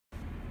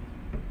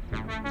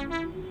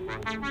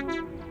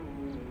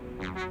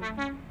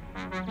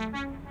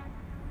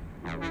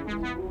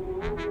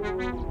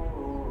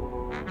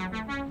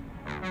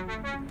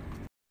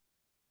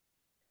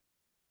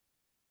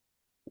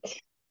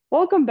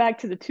Welcome back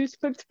to the Two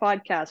Cooks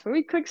podcast, where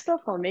we cook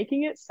stuff while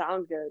making it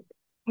sound good.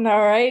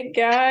 All right,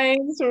 guys,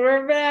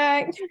 we're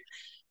back.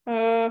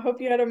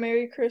 Hope you had a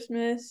Merry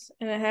Christmas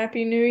and a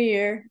Happy New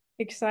Year.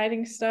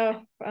 Exciting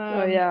stuff.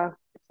 Oh yeah,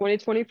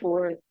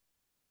 2024.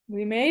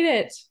 We made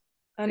it.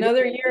 We did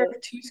Another make year of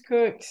Two's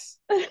Cooks.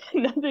 it.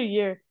 Another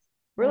year.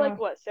 We're like Uh,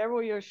 what,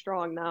 several years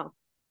strong now.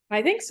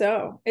 I think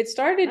so. It Yeah.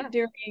 started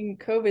during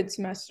COVID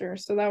semester,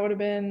 so that would have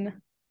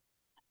been,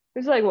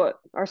 It's like what,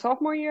 our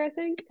sophomore year, I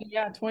think?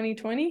 yeah,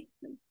 2020,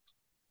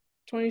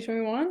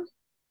 2021.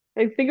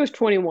 I think it was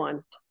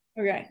 21.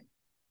 Okay.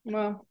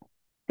 Well,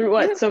 Through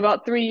what? So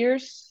about 3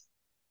 years?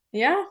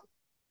 yeah.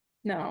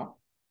 No.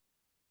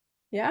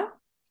 Yeah.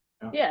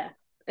 Yeah.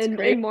 It's In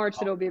great.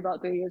 March it'll be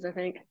about 3 years, I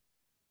think.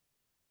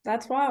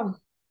 That's wild.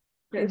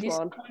 A It's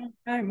decent wild. amount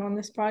of time on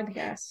this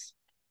podcast.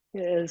 It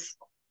is.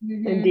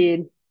 Mm-hmm.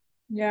 Indeed.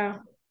 Yeah.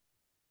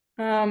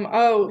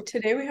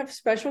 Today we have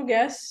special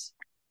guests,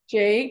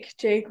 Jake.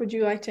 Jake, would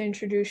you like to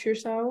introduce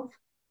yourself?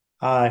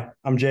 Hi,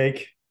 I'm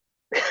Jake.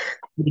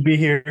 Good to be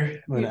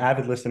here. I'm an You,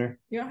 avid listener.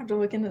 you don't have to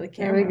look into the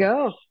There we camera.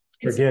 go.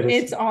 Forget it.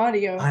 It's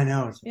audio. I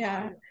know.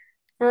 Yeah.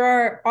 For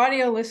our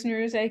audio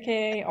listeners,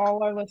 aka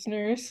all our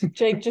listeners,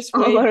 Jake just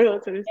All waved our at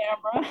listeners.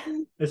 the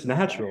camera. It's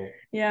natural.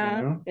 Yeah.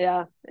 You know?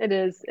 Yeah, it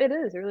is. It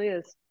is. It really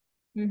is.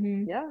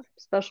 Mm-hmm. Yeah.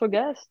 Special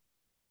guest.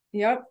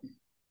 Yep.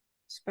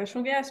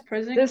 Special guest,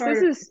 President This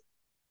Carter. is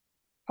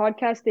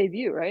podcast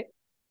debut, right?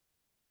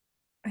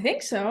 I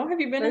think so.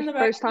 Have you been in First the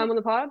first back? time on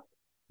the pod?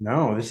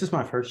 No, this is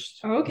my first.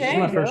 This is Okay.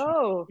 my There you first.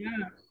 go. Yeah.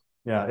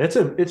 Yeah,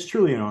 it's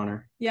truly an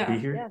honor to Yeah. be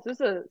here. Yes,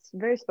 it's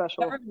very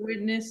special. Never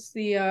witnessed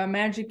the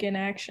magic in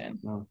action.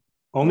 No.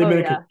 Only Oh, been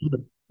yeah. a computer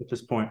at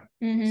this point.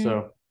 Mm-hmm.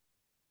 So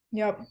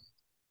Yep.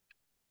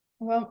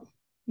 Well,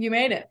 you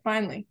made it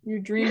finally. Your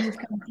dreams have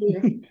come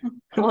true.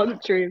 All the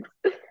dreams.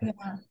 Yeah.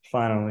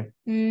 finally.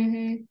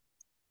 Mm-hmm.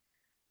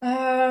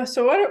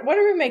 So what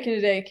are we making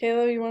today,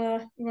 Kayla? You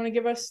wanna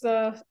give us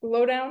the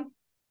lowdown?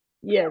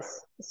 Yes.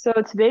 So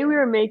today we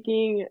are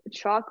making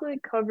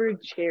chocolate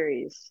covered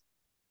cherries.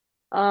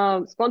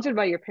 Sponsored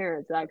by your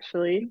parents,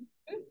 actually.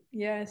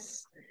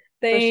 Yes.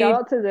 So shout They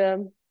out to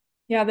them.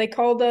 they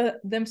called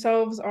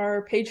themselves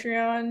our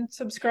Patreon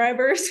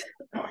subscribers,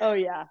 Oh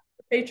yeah.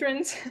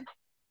 patrons.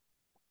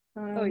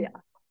 Oh yeah.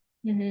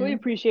 We Mhm.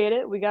 appreciate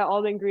it. We got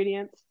all the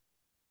ingredients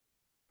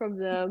from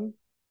them.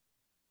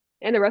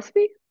 And the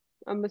recipe?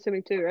 I'm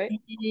assuming too, right?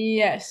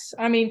 Yes.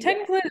 I mean, Yeah.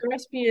 technically the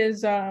recipe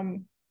is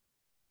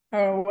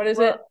what is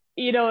it? Well,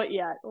 you know,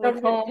 yeah. What Of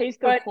is it? home,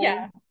 Taste of but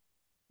home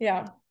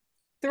yeah.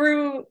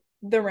 Through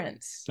the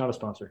rinse. Not a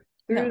sponsor.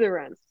 through No. the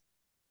rinse.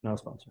 Not a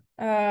sponsor.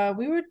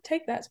 We would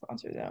take that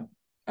sponsor though.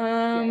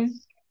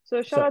 Yes.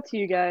 So shout So out to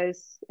you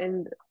guys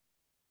and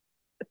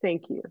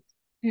thank you.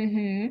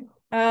 Mm-hmm.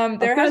 I was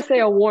There gonna has say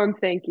a warm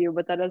thank you,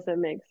 but that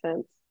doesn't make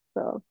sense.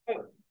 So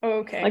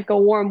okay. like a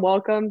warm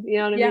welcome, you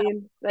know what I Yeah,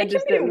 mean? That it can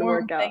just be a didn't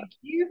warm work out. thank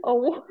you. A,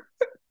 wa-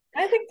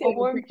 I think they a would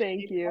warm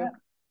thank appreciate you.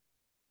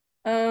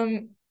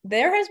 that.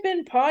 There has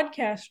been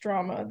podcast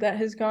drama that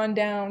has gone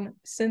down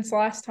since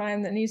last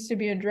time that needs to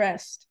be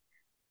addressed.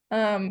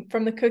 From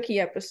the cookie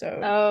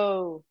episode.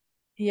 Oh,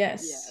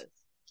 Yes. yes.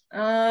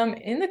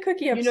 In the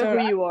cookie You know episode,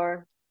 who you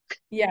are.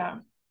 yeah.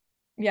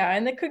 Yeah,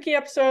 in the cookie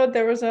episode,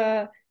 there was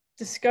a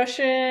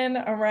discussion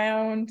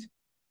around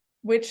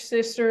which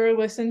sister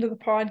listened to the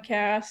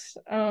podcast.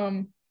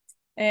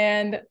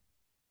 And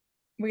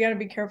we got to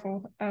be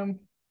careful.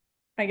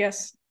 I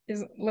guess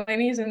is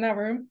Lainey's in that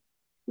room?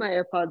 My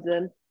AirPods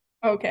in.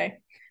 Okay.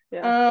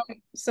 Yeah.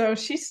 So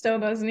she still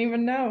doesn't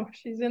even know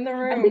she's in the I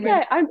room. think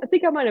I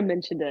think I might have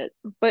mentioned it,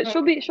 but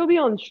Oh, she'll be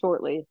on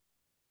shortly.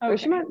 Or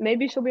she okay.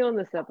 maybe she'll be on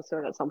this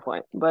episode at some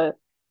point, but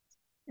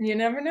You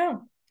never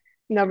know.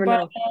 never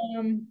But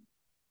know.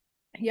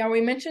 yeah,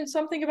 we mentioned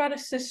something about a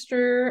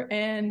sister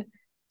and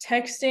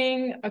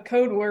texting a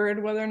code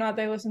word, whether or not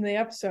they listen to the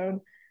episode.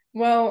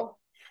 Well,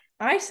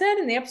 I said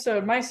in the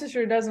episode my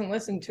sister doesn't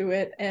listen to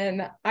it,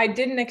 and I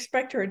didn't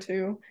expect her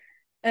to.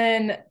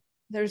 And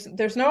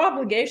there's no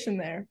obligation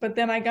there. But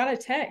then I got a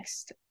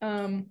text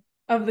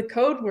of the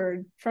code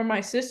word from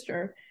my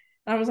sister.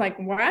 And I was like,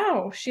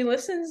 wow, she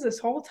listens this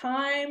whole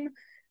time.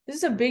 This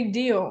is a big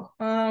deal.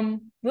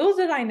 Little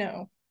did I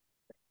know.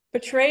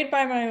 Betrayed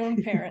by my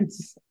own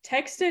parents.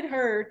 Texted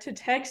her to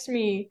text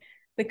me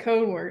the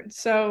code word.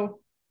 So,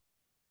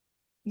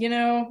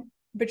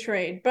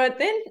 betrayed. But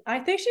then I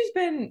think she's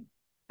been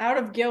out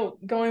of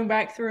guilt going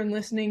back through and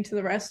listening to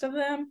the rest of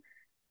them.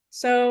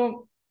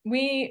 So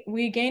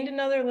we gained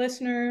another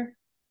listener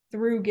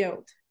through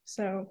guilt.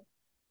 So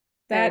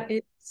that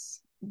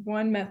is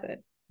one method.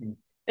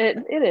 It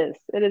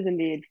is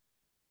indeed.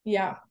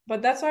 Yeah,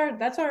 but that's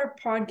our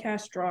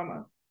podcast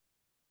drama.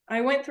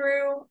 I went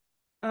through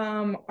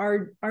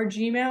our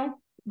Gmail,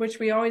 which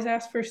we always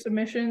ask for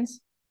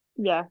submissions.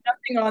 Yeah.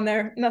 Nothing on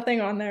there. Nothing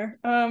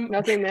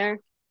there.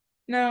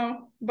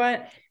 No,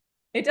 but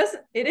it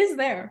is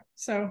there.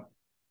 So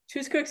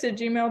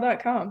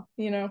choosecooks@gmail.com,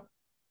 Yeah,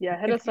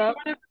 hit if us up.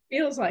 anyone ever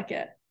feels like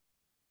it.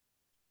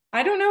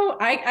 I don't know.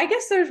 I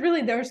guess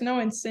there's no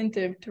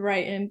incentive to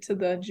write into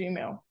the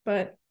Gmail,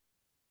 but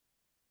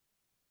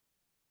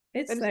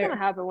it's It's gonna there.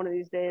 happen one of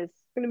these days.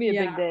 It's gonna be a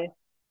big Yeah. day.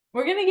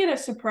 We're gonna get a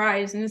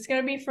surprise, and it's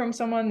gonna be from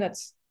someone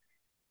that's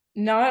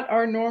not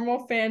our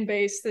normal fan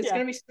base. That's Yeah.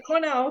 gonna be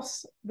someone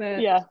else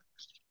that, Yeah.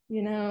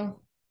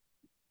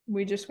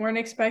 we just weren't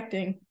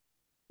expecting.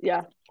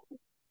 Yeah.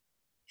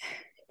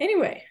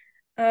 Anyway,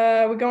 we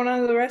going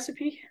on to the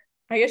recipe?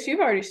 I guess you've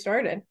already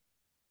started.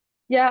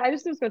 Yeah, I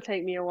just think it's gonna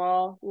take me a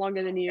while,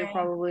 longer than you Okay.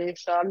 probably.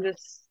 So I'm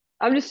just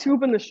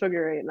scooping the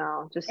sugar right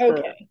now.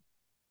 Okay.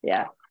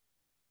 Yeah.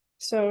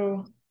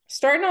 So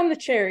starting on the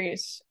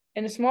cherries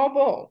in a small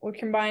bowl, we're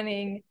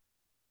combining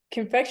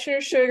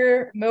confectioner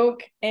sugar,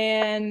 milk,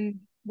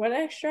 and what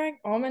extract?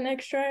 Almond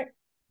extract?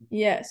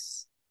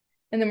 Yes.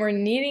 And then we're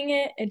kneading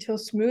it until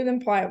smooth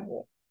and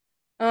pliable.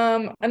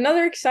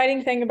 Another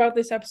exciting thing about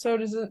this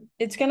episode is that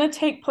it's gonna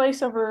take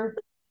place over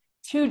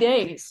 2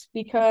 days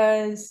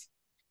because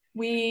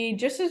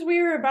just as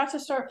we were about to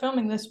start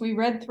filming this, we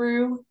read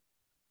through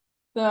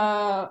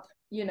the,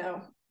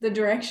 the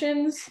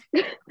directions.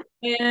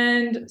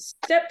 And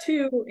step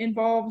 2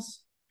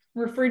 involves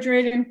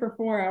refrigerating for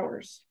 4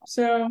 hours.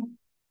 So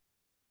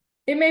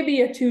it may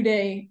be a 2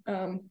 day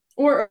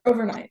or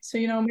overnight. So,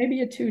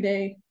 maybe a 2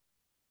 day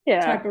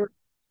Yeah. type of,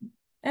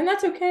 and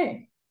that's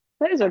okay.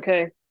 That is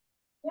okay.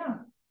 Yeah.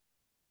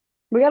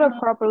 We gotta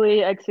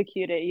properly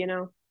execute it.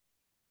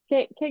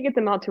 Can't get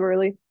them out too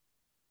early.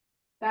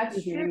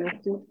 That's true.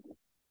 Mhm.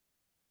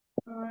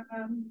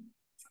 Um,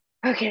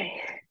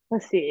 Okay,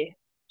 let's see.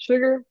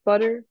 Sugar,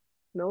 butter,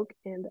 milk,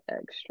 and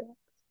extract.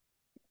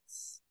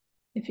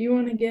 if you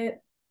want to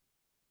get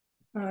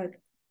a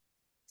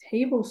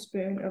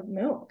tablespoon of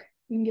milk,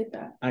 you can get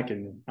that. I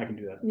can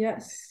do that.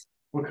 Yes.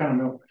 What kind of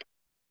milk?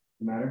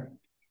 Matter?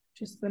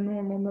 Just the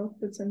normal milk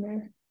that's in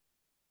there.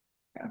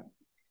 Yeah.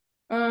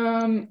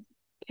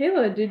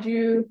 Kayla, did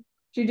you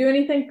do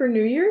anything for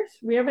New Year's?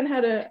 We haven't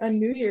had a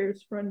New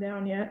Year's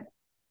rundown yet.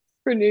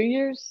 For New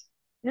Year's,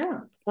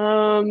 Yeah.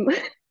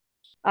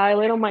 I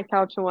laid on my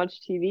couch and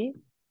watched TV.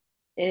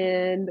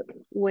 And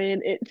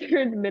when it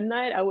turned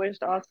midnight, I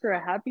wished Oscar a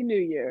happy New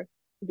Year.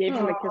 Gave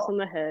him a kiss Oh, on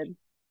the head.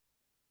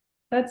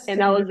 that's And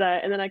that tender. was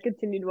that. And then I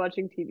continued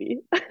watching TV.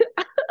 But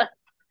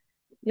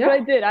Yeah, I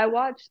did. I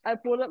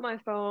pulled up my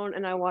phone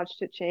and I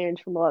watched it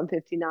change from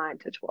 11:59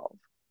 to 12.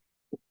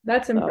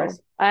 that's So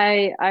impressive.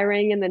 I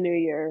rang in the new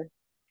year.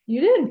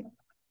 You did.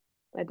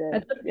 I did.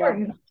 That's Yeah.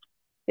 important.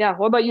 Yeah.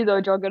 What about you though?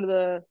 Did y'all go to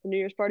the New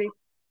Year's party?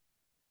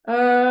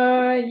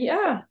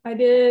 Yeah, I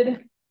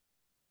did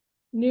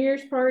New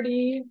Year's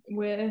party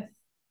with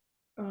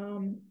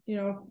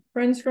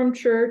friends from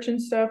church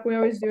and stuff. We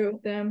always do it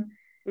with them.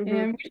 Mm-hmm.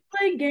 And we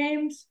played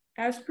games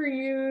as per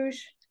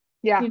usual,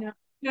 Yeah.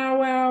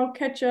 powwow,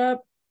 catch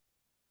up,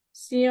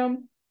 see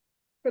them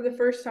for the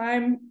first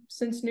time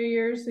since New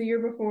Year's the year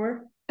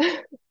before.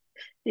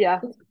 Yeah.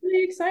 It's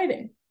pretty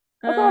exciting.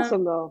 That's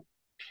awesome though.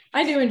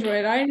 I do enjoy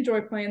it. I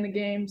enjoy playing the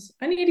games.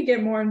 I need to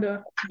get more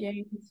into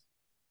games.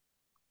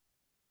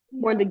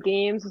 More into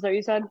games, is that what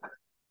you said?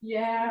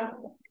 Yeah.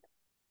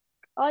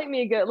 I like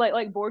me a good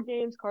like board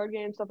games, card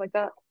games, stuff like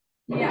that.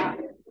 Yeah.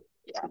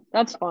 Yeah.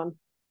 That's fun.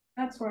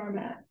 That's where I'm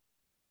at.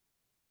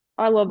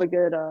 I love a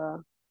good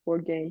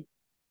board game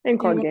and Do you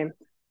card want game.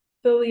 to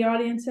fill the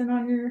audience in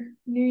on your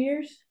New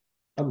Year's?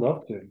 I'd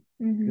love to.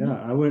 Mm-hmm.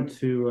 Yeah, I went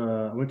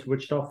to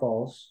Wichita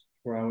Falls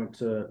where I went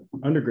to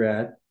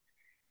undergrad,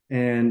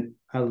 and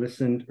I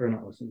listened or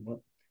not listened, but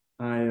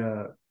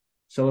I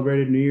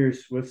celebrated New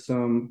Year's with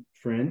some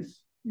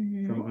friends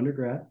from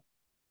undergrad,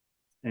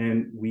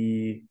 and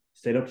we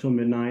stayed up till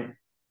midnight.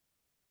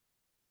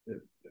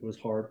 It was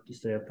hard to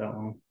stay up that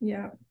long.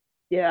 Yeah.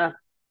 Yeah.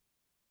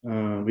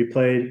 We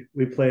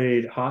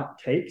played hot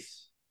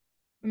takes.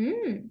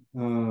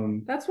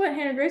 That's what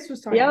Hannah Grace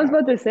was talking Yeah, I was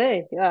about. about to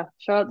say. Yeah.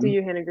 Shout out to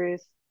you, Hannah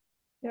Grace.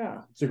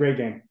 Yeah. It's a great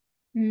game.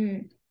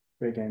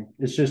 Great game.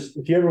 It's just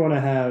if you ever want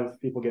to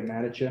have people get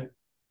mad at you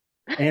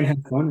and have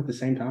fun at the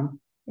same time,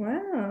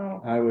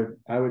 Wow.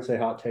 I would say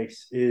hot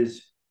takes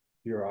is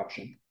your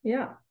option.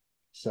 Yeah.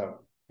 So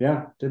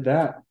yeah, did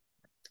that,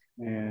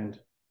 and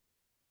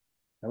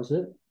that was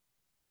it.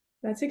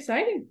 That's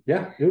exciting.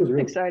 Yeah, it was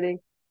really Exciting.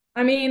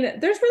 I mean,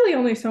 there's really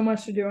only so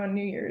much to do on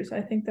New Year's. I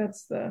think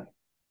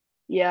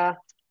Yeah.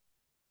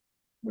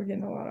 we're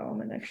getting a lot of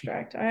almond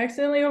extract. I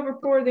accidentally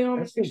overpoured the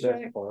almond That's the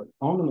extract, best part.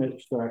 Almond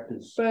extract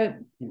is but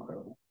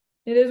incredible.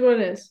 it is what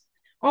it is.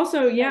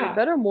 Also, yeah,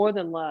 Better more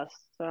than less.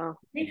 So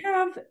we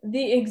have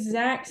the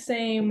exact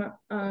same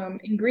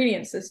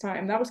ingredients this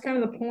time. That was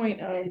kind of the point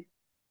of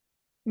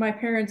my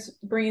parents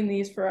bringing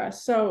these for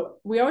us. So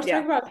we always yeah.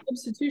 talk about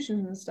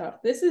substitutions and stuff.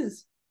 This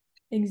is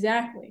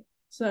exactly.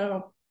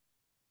 So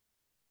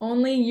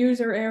only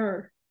user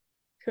error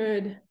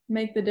could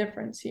make the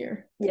difference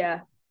here.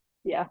 Yeah.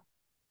 Yeah.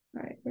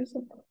 All right, can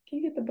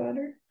you get the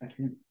butter? I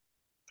can't.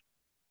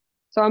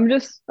 So I'm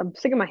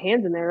sticking my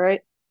hands in there,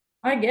 right?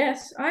 I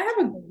guess. I have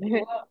a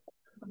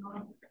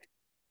glove.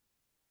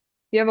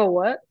 You have a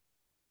what?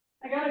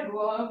 I got a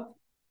glove,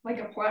 like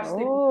a plastic.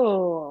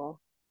 Oh,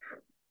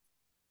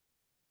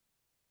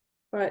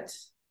 But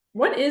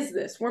what is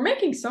this? We're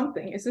making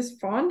something. Is this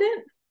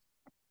fondant?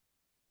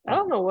 I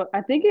don't know what.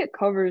 I think it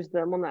covers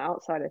them on the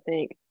outside, I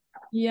think.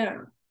 Yeah.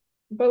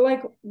 But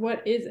like,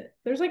 what is it?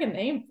 There's like a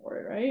name for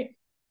it, right?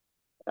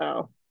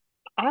 Oh,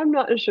 I'm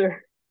not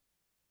sure.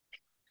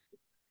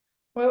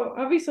 Well,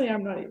 obviously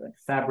I'm not either.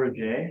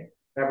 Fabergé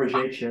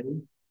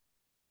cherry.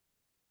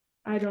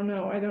 I don't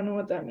know. I don't know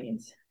what that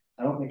means.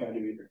 I don't think I do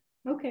either,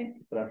 Okay.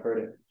 but I've heard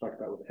it talked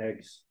about with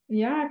eggs.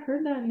 Yeah, I've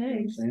heard that in You know what I'm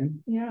eggs.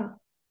 saying? Yeah.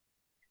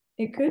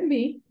 It could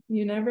be.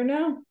 You never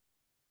know.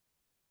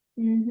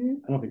 I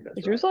don't think that's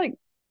Is right. yours like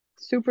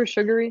super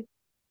sugary?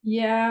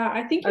 Yeah,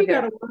 I think you Okay,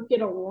 gotta work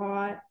it a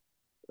lot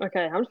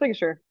okay. I'm just making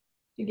sure.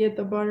 to get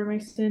the butter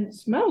mixed in. It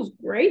smells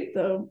great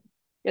though.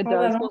 It All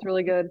does. that Smells on.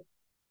 really good.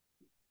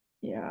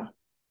 Yeah.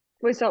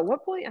 Wait, so at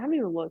what point? I haven't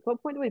even looked.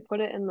 What point do we put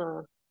it in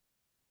the?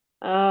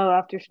 Oh,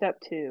 after step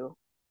two.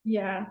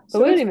 Yeah. But So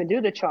we didn't it's even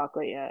do the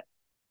chocolate yet.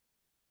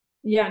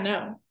 yeah,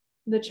 no.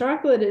 The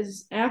chocolate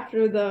is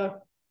after the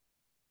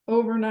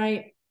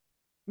overnight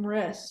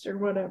rest or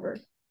whatever.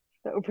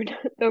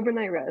 The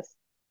overnight rest.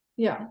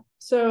 Yeah.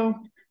 So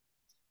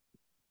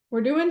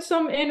we're doing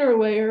some inner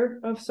layer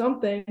of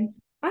something.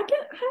 I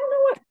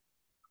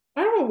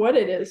don't know what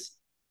it is.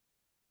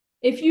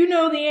 If you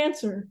know the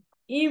answer,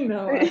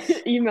 email us.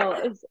 Email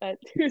us at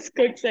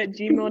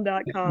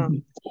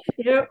twoscooks@gmail.com.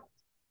 Yep.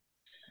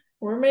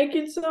 We're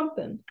making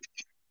something.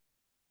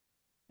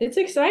 It's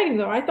exciting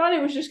though. I thought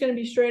it was just gonna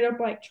be straight up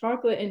like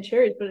chocolate and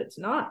cherries, but it's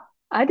not.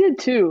 I did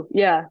too.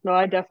 Yeah, no,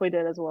 I definitely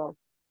did as well.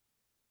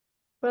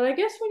 But I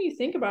guess when you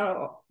think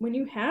about it, when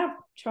you have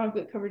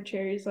chocolate covered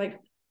cherries, like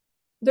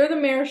they're the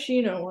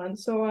maraschino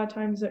ones. So a lot of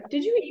times,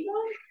 did you eat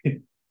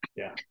one?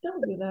 Yeah.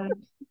 Don't do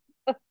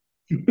that.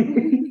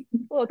 A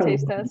little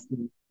taste test.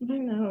 I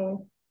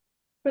know.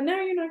 But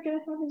now you're not gonna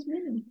have as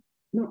many.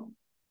 No,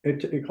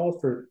 it calls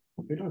for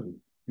it doesn't.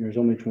 There's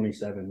only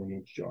 27 in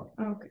each jar.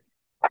 Okay.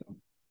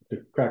 To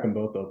crack them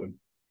both open.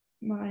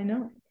 I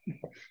know.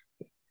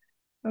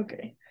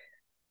 Okay.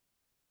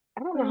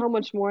 I don't know how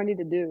much more I need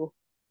to do.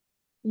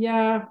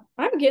 Yeah,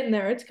 I'm getting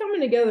there. It's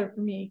coming together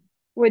for me.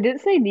 Wait, did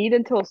it say knead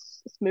until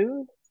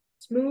smooth?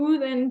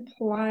 Smooth and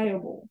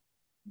pliable.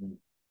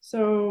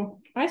 So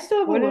I still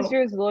have a What does little.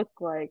 yours look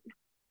like?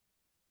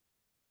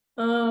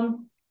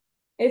 Um,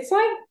 it's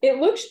like it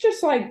looks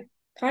just like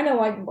kind of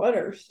like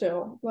butter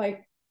still.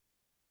 Like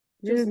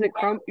just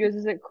Yours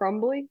isn't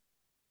crumbly?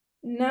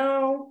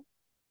 no.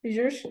 Is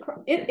yours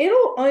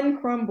it'll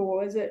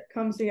uncrumble as it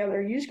comes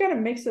together. You just gotta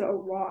mix it a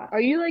lot.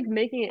 Are you like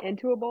making it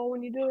into a ball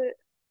when you do it?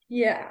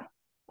 Yeah.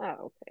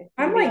 Oh, okay.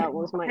 I'm Maybe like that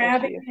was my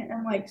grabbing issue. it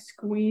and like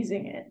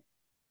squeezing it.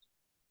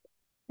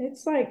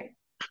 It's like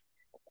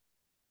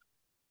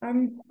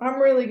I'm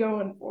really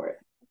going for it.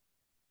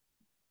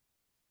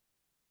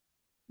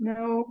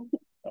 No,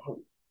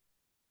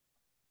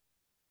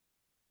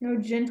 no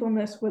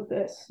gentleness with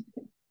this.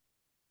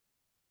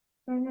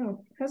 I don't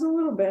know. Has a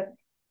little bit.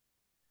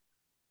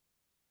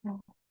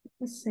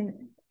 Let's see.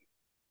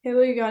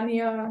 Haley, you got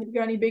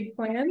any big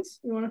plans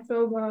you want to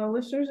fill the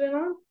listeners in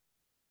on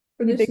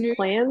for Any this big new year?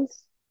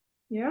 plans?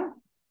 Yeah,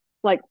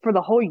 Like for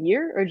the whole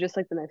year or just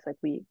like the next like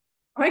week?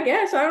 I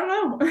guess. I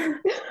don't know.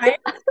 I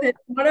asked it.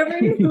 Whatever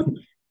you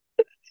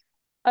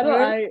I don't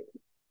whatever. I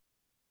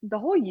the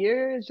whole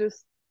year is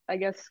just I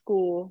guess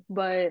school,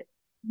 but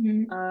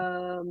Mhm.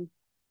 um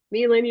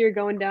me and Lainey are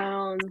going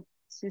down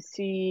to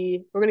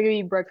see we're gonna go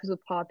eat breakfast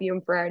with Poppy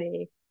on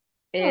Friday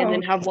and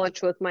then Oh, have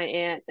lunch with my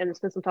aunt and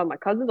spend some time with my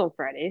cousins on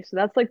Friday. So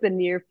that's like the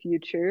near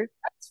future.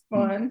 that's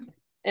fun.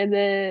 And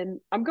then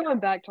I'm going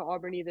back to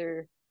Auburn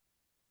either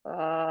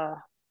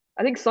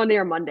I think Sunday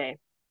or Monday.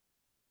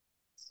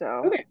 So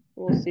Okay,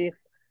 we'll see.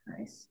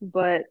 nice. But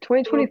Well,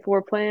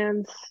 2024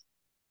 plans,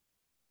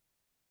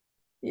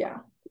 yeah,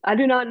 I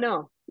do not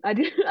know. I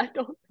don't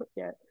know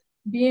yet.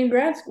 be in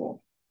grad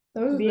school.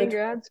 Those are Be the in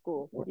grad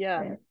school. 24 Yeah.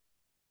 plans.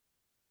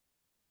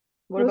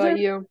 What Those about are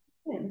you?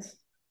 plans.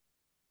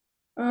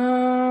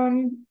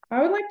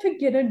 I would like to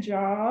get a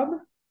job.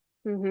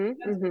 Mm-hmm.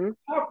 That's Mm-hmm.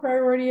 top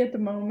priority at the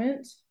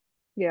moment.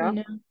 You Yeah.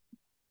 know,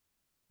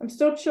 I'm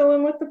still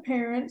chilling with the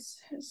parents,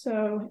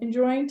 so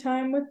enjoying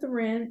time with the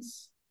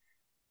rents,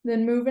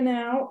 then moving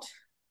out,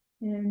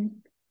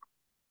 and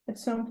at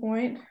some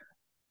point,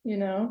 you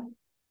know,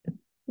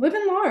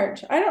 living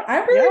large. I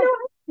really Yeah. don't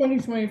have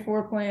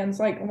 2024 plans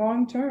like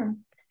long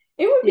term.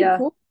 It would be Yeah.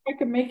 cool if I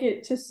could make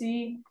it to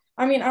see.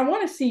 I mean, I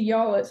want to see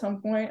y'all at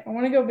some point. I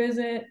want to go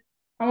visit.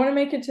 I want to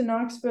make it to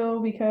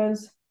Knoxville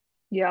because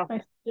Yeah.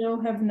 I still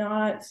have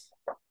not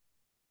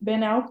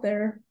been out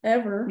there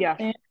ever, Yeah.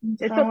 and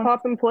It's a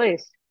poppin'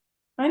 place.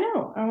 I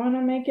know I want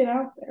to make it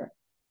out there.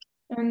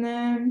 And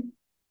then,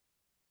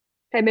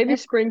 Hey, maybe and,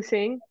 Spring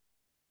Sing.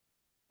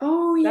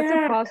 oh That's a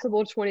yeah,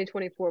 possible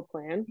 2024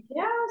 plan.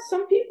 yeah.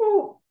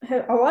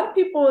 A lot of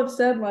people have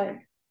said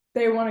like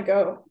they want to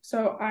go,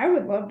 so I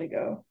would love to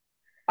go.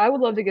 I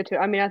would love to get to.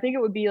 I mean, I think it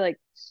would be like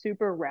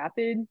super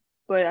rapid,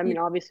 but I Yeah, mean,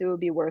 obviously it would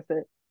be worth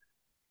it.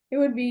 It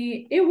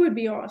would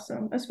be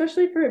awesome,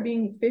 especially for it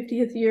being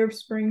 50th year of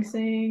Spring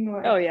Sing.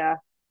 Oh Like yeah.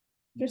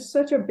 just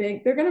such a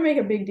big they're gonna make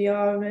a big deal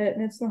out of it,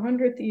 and it's the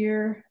 100th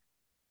year.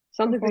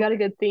 Sounds like they got a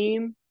good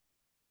theme.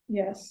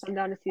 Yes. I'm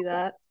down to see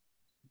that.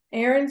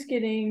 Aaron's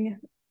getting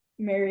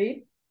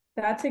married.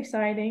 That's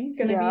exciting.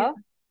 Gonna be Yeah.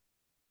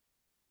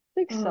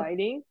 It's uh,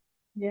 exciting.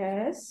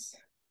 yes.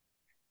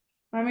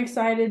 I'm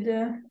excited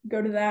to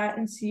go to that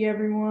and see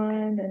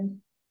everyone, and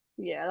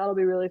Yeah, that'll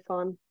be really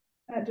fun.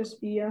 that just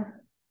be a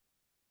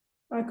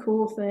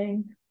cool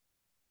thing.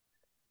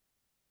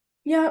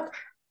 Yep.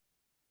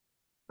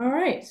 All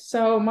right.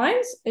 So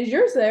is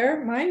yours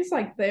there? Mine's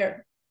like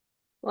there.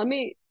 Let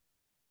me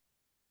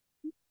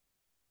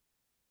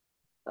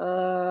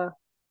uh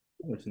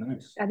Oh, it's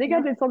nice. I think I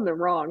Yeah. did something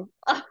wrong.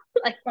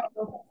 Like,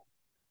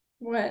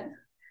 What?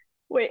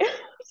 wait.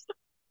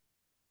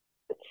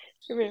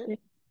 Come here.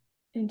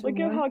 Into Look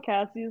at one. how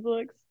Cassie's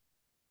looks.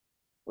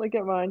 Look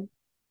at mine.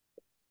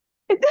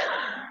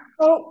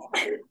 Oh.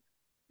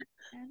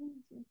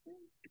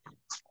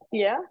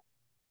 Yeah.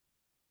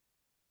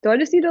 Do I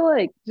just need to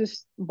like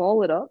just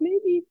ball it up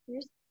maybe?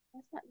 That's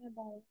not my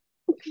ball.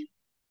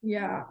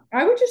 Yeah.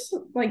 I would just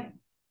like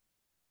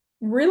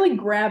really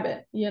grab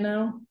it, you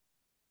know?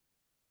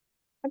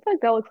 I feel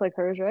like that looks like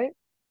hers, right?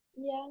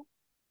 Yeah.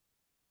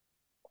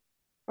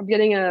 I'm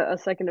getting a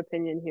second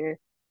opinion here.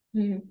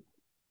 Hmm.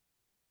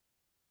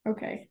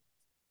 Okay.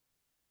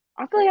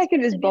 I feel like I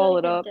can Supposed to just be ball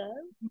like it a up.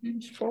 dove?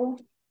 Inch bowl.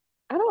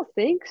 I don't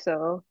think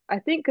so. I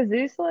think because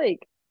these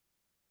like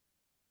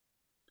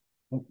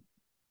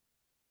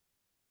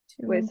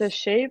Two wait, it inch. says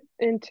shape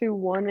into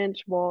 1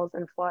 inch balls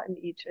and flatten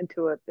each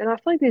into it. And I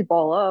feel like these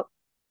ball up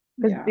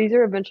because Yeah. these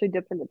are eventually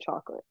dipped into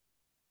chocolate.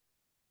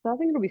 So I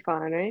think it'll be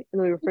fine, right?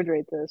 And then we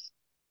refrigerate this.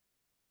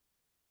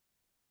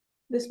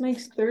 This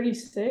makes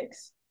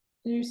 36,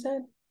 you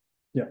said?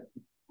 Yeah. I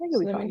think it'll So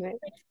be that fine, makes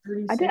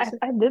right? 36.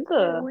 I did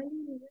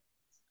the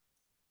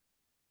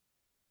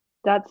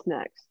that's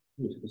next.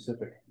 Be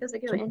specific. Does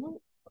it go in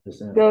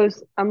it?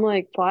 Goes I'm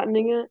like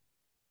flattening it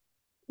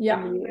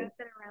Yeah. and Wrap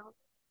it around?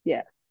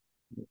 yeah.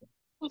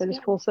 Should I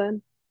just full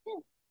send?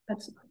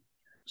 That's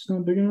It's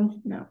not big enough.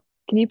 no.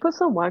 Can you put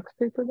some wax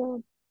paper down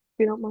if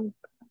you don't mind?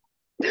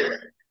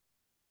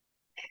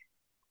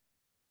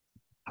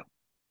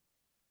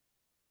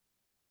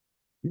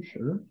 You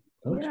sure?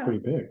 That looks Yeah. pretty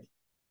big.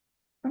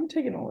 I'm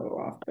taking a little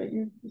off, but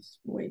it's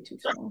way too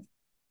small.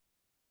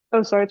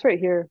 Oh, sorry, it's right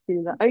here. You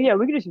do that. Oh yeah,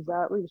 we can just use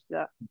that. We can just do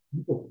that.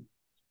 Oh,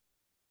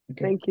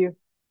 okay. Thank you.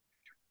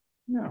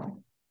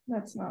 No,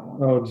 that's not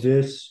one. Oh,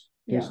 this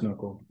Yeah.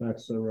 knuckle.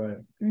 That's so right.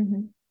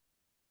 Mm-hmm.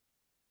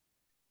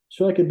 I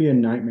feel like it'd be a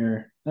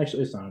nightmare.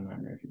 Actually, it's not a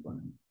nightmare if you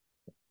want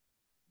it.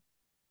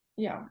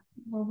 Yeah.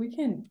 Well, we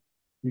can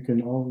You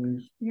can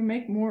always.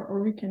 make more,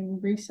 or we can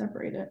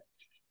re-separate it.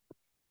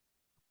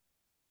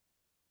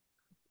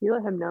 You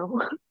let him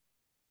know.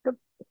 How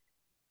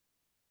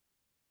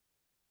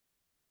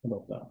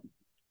about that?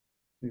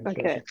 You can show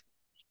Okay. us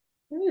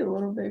Maybe a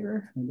little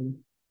bigger. somebody.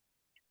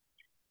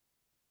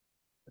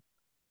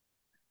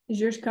 Does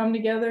yours come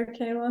together,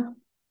 Kayla?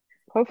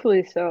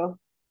 Hopefully so.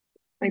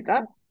 Like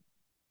that.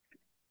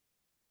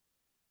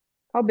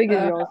 How big is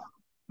Uh, yours?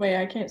 wait,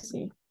 I can't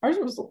see. Ours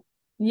was,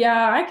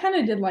 yeah, I kind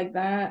of did like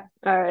that.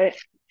 All right.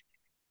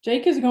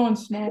 Jake is going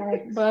small,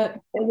 but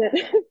And then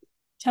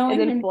telling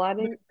and then him I'm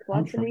flattening it.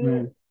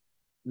 trying.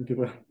 go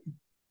for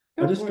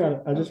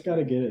it. I just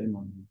gotta get it in my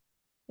hand,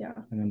 Yeah,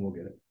 and then we'll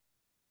get it.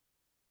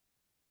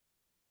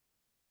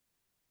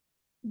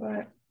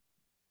 but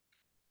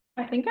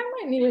I think I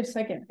might need a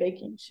second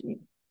baking sheet.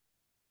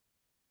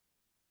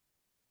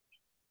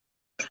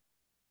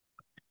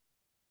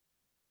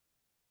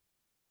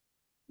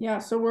 Yeah,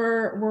 so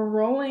we're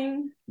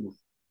rolling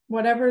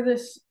whatever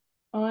this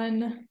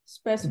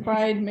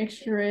unspecified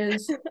mixture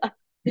is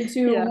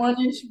into Yeah. 1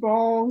 inch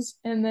balls,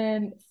 and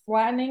then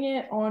flattening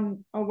it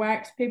on a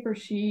wax paper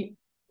sheet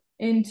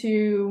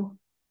into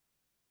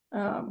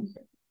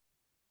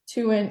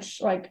 2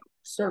 inch like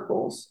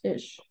circles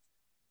ish.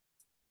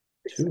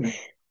 2.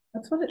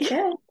 That's what it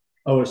said.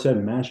 Oh, it said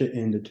mash it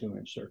into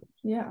 2-inch circles.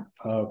 Yeah.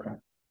 Oh, okay.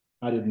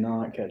 I did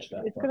not catch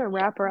that. It's gonna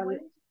wrap around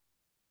it.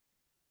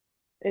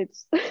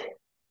 It's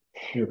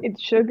Here.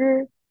 it's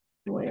sugar,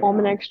 Way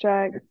almond around.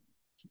 extract,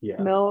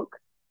 Yeah. milk,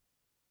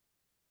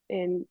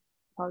 and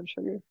powdered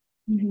sugar.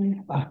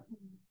 Mhm. Ah,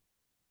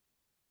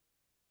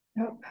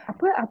 Yep.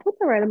 I put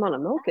the right amount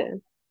of milk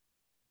in.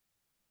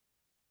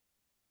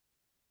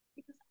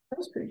 That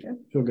was pretty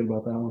good. feel good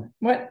about that one.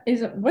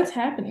 What's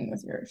happening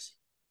with yours?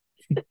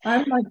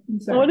 I'm like What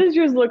concerned. does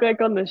yours look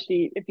like on the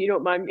sheet, if you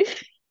don't mind me?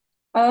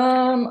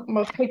 I'm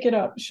gonna pick it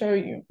up, show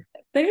you.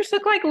 They just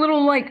look like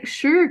little like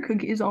sugar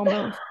cookies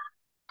almost.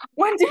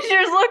 What does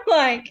yours look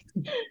like?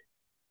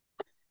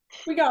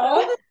 We got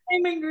all the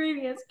same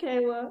ingredients,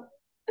 Kayla.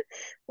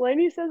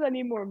 Lainey says I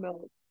need more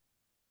milk,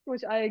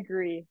 which I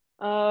agree.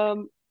 Let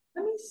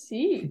me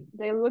see.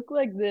 They look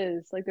like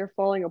this, like they're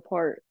falling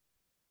apart.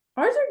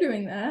 Ours are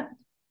doing that.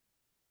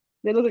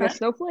 They look like a Kind-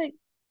 snowflake.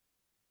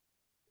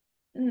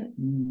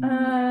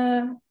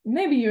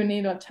 Maybe you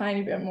need a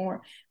tiny bit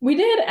more. We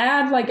did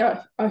add like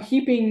a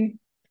heaping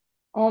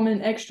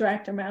almond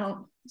extract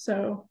amount.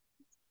 So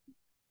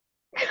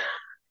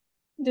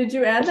did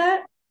you add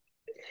that?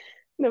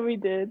 No, we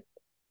did.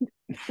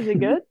 Is it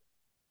good?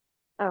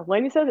 Oh,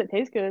 Lainey says it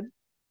tastes good.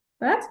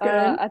 That's good.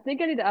 I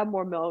think I need to add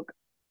more milk.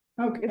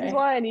 This is Okay.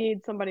 why I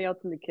need somebody else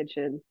in the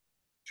kitchen.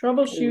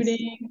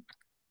 Troubleshooting.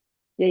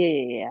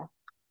 Yeah.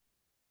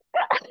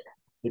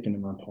 Sticking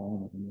in my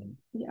palm.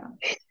 Yeah.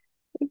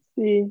 Let's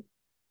see.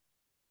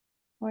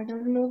 I gotta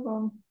remove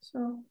them.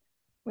 So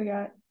we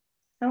got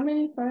how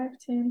many? 5,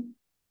 10,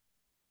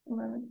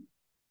 11.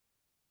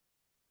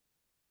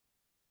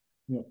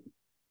 Yep.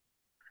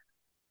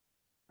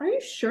 Are you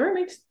sure it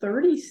makes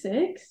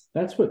 36?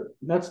 That's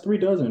 3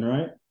 dozen,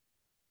 right?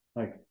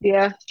 Like,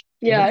 Yeah.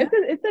 Yeah, Yeah.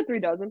 it's a 3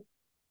 dozen.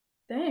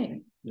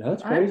 Dang. yeah,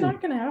 that's I'm crazy.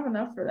 not gonna have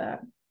enough for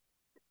that.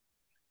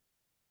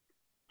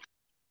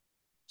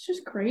 It's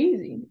just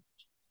crazy.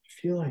 I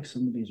feel like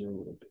some of these are a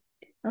little bit,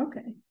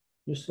 Okay.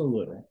 just a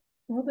little.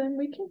 Well, then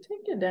we can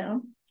take it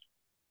down.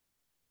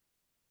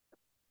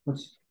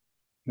 Let's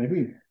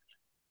maybe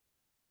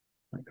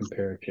like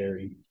compare a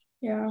cherry.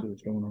 Yeah. See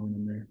what's going on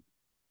in there.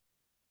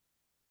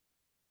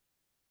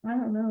 I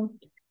don't know.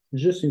 It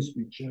just seems to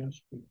be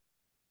just.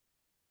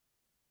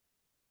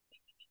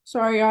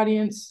 Sorry,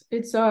 audience.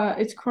 It's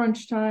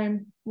crunch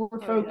time.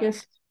 We're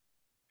focused.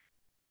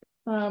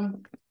 I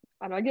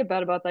know I get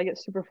bad about that. I get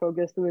super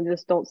focused and then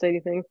just don't say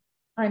anything.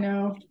 I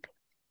know.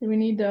 We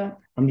need to.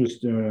 I'm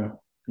just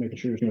making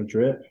sure there's no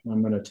drip.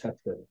 I'm gonna tap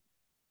it.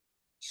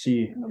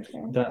 See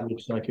Okay. that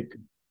looks like it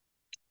could.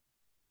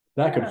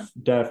 That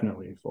could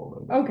definitely fold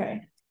over.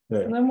 Okay.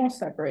 Yeah. So then we'll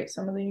separate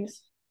some of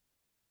these.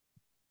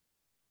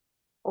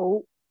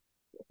 Oh,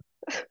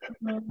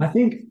 I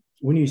think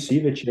when you see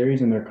the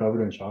cherries and they're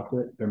covered in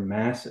chocolate, they're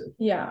massive.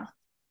 Yeah.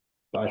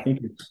 But I think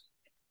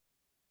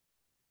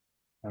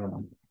I don't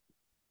know.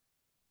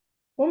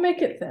 We'll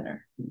make it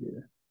thinner.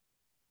 Yeah.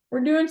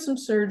 We're doing some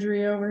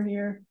surgery over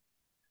here.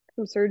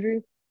 some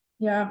surgery.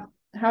 Yeah.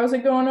 How's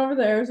it going over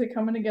there? Is it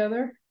coming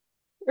together?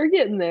 We're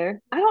getting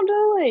there. I don't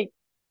know, like,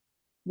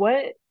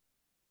 what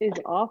is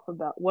off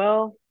about.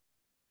 Well,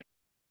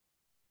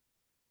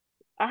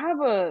 I have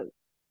a.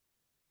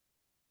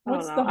 I don't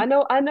What's know.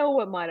 the I know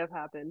what might have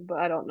happened, but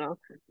I don't know.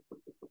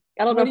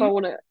 I don't know what if do I you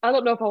want to. I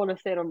don't know if I want to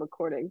say it on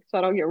recording, so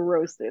I don't get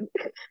roasted.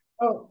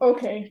 Oh,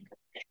 okay.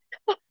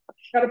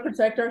 Gotta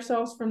protect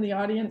ourselves from the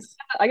audience.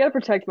 I gotta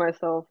protect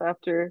myself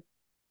after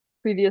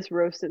previous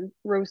roasts.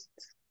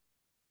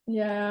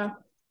 Yeah.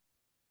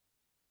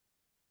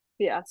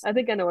 Yeah, I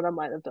think I know what I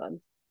might have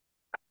done.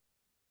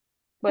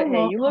 But Come hey,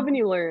 on. you live and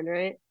you learn,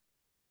 right?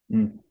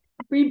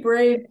 Be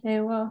brave,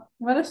 Kayla.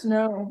 Let us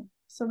know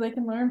so they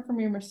can learn from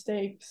your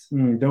mistakes.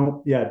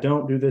 Don't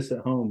do this at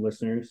home,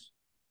 listeners.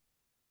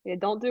 Yeah,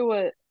 don't do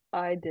what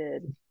I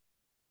did,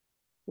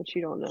 which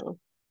you don't know.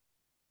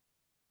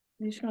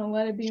 You just gonna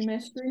let it be a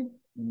mystery?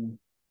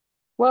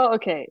 Well,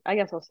 okay, I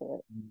guess I'll say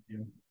it. Yeah.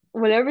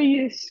 Whenever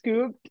you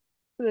scooped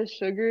the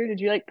sugar, did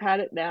you like pat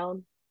it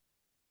down?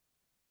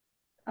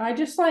 I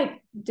just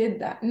like did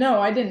that. No,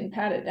 I didn't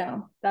pat it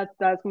down.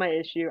 That's my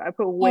issue. I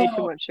put way too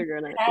Oh, much sugar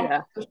in it. pat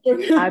Yeah, the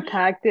sugar. I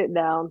packed it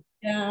down.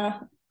 Yeah.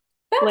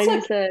 That's like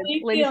Lady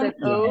completely said,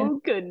 understandable. "Oh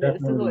goodness,"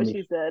 is what Definitely.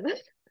 she said.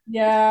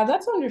 Yeah,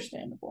 that's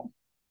understandable.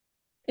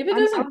 If it I'm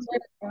doesn't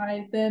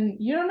clarify, then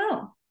you don't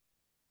know.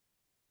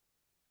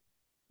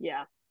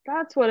 yeah,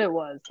 that's what it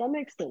was. That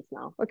makes sense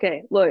now.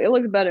 Okay, look, it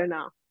looks better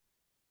now.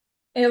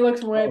 It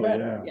looks way Oh,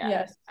 better. Yeah,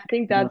 Yes. I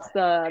think that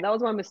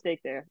was my mistake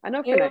there. I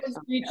know for It next was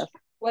time. reached Yes.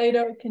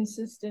 Play-Doh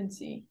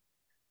consistency,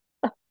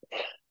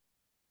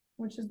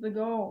 which is the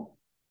goal.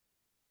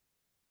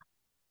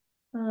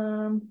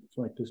 It's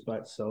like this by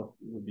itself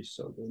would be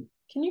so good.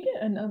 Can you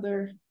get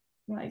another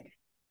like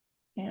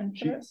hand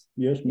press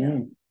Yes,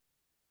 ma'am.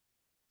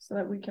 so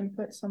that we can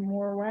put some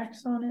more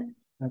wax on it?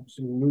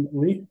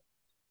 Absolutely.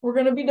 We're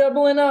gonna be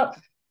doubling up.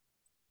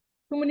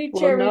 Too many Loading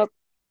cherries. up.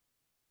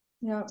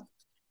 Yeah,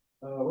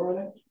 Where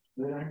are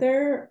they?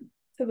 they're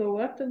to the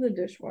left of the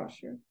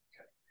dishwasher.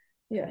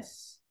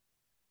 Yes.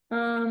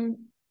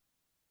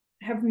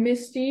 Have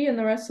Misty and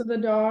the rest of the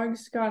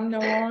dogs gotten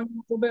along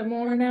a little bit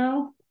more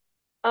now?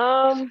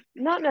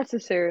 Not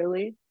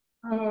necessarily.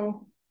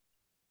 Oh,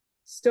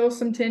 still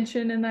some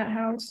tension in that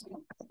house.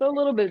 Still a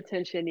little bit of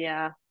tension,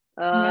 yeah.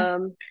 Yeah.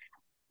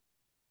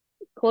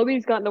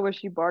 Chloe's gotten to where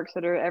she barks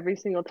at her every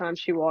single time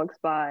she walks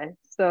by.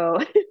 So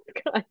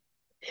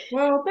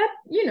Well,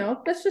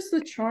 that's just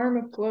the charm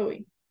of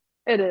Chloe.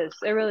 it is.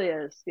 It really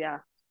is. Yeah.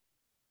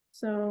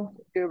 So,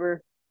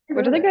 Goober.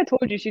 Which I think I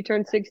told you she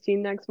turned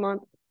 16 next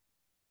month.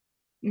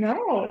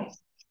 no,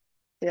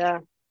 Yeah.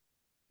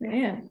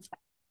 man,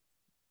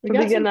 we She'll be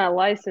got getting some. that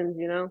license,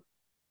 Be out on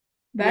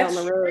That's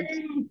the roads.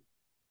 true.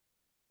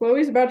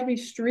 Chloe's about to be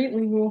street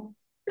legal.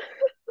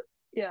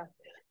 Yeah.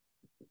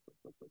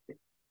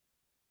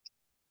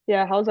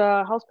 Yeah, how's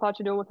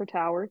Pacha doing with her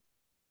tower?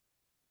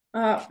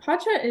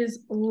 Pacha is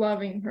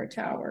loving her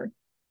tower.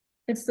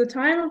 It's the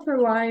time of her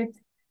life.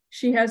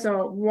 She has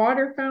a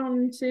water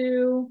fountain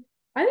too.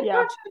 I think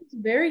Yeah. Pacha is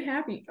very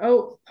happy.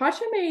 Oh,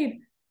 Pacha made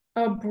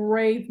a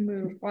brave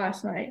move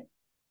last night.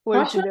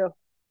 What did she Pacha do?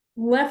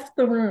 left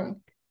the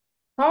room,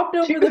 hopped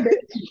She over the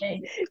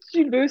barricade,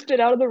 she boosted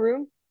out of the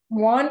room.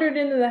 wandered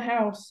into the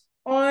house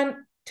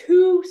on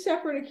 2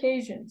 separate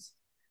occasions.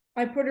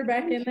 I put her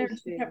back in there and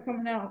she Interesting. kept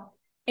coming out.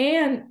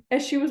 And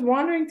as she was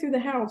wandering through the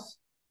house,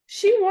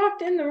 she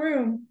walked in the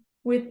room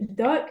with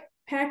Duck,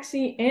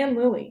 Paxi, and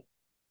Lily.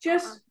 Uh-uh.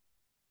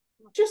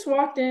 Just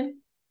walked in,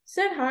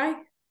 said hi.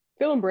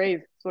 Feeling brave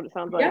is what it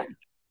sounds Yeah. like.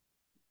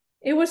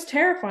 It was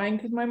terrifying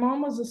because my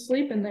mom was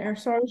asleep in there.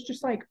 So I was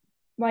just like,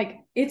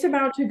 it's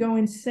about to go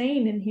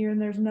insane in here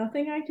and there's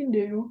nothing I can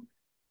do.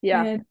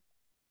 Yeah. And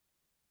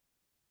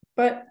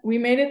but we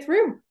made it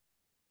through.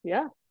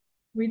 Yeah.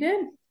 We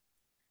did.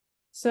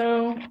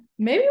 So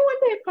maybe one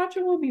day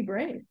Pacha will be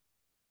brave.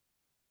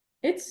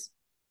 It's,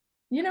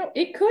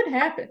 it could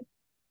happen.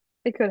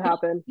 It could In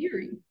happen.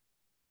 theory,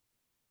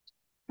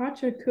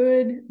 Pacha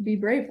could be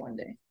brave one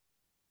day.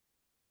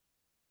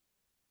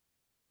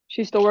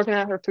 She's still working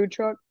at her food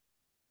truck,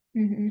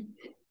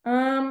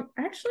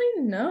 Actually,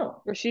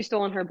 no. or she's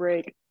still on her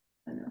break.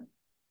 I know.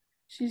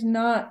 She's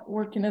not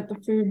working at the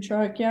food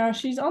truck. Yeah,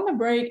 she's on the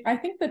break. I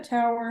think the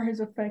tower has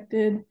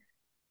affected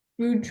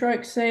food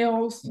truck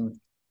sales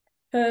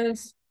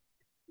because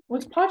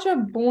was Pacha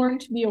born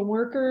to be a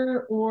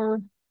worker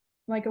or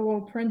like a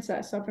little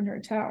princess up in her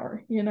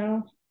tower,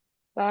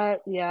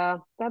 Yeah,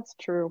 that's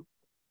true.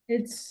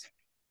 It's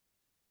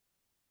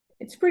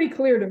pretty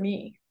clear to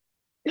me.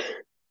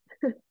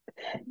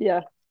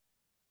 Yeah,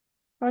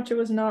 Pacha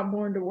was not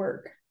born to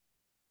work.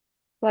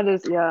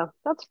 yeah,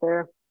 that's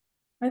fair.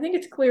 I think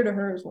it's clear to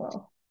her as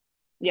well.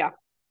 Yeah.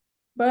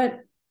 But,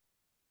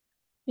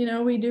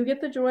 we do get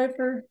the joy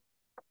for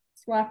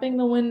slapping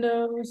the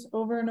windows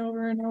over and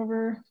over and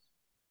over.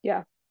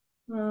 Yeah.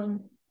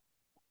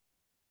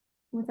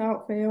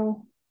 Without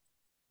fail.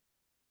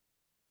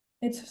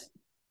 It's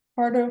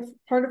part of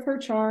her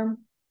charm.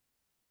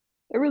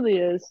 It really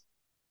is.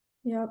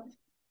 Yep.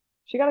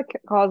 She got to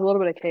cause a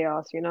little bit of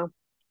chaos,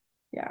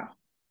 Yeah.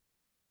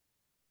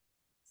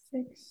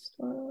 6,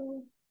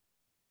 12.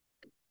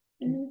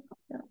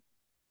 Yeah.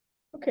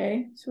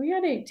 Okay, so we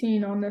got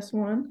 18 on this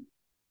one.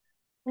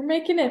 We're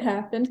making it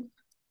happen.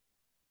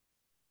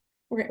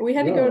 We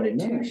had to go to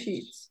 2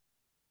 sheets.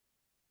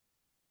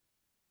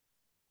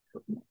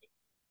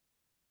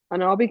 I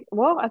know I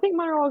think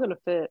mine are all gonna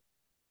fit.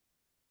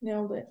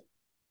 Nailed it.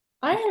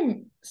 I am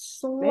Maybe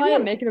slightly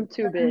I'm making them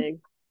too big.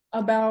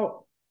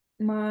 about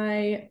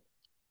my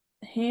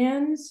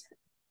hands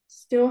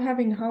still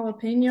having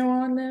jalapeno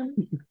on them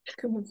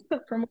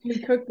from when we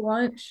cooked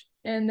lunch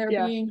and there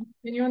Yeah. being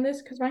jalapeno on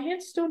this because my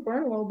hands still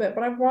burn a little bit,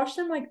 but I've washed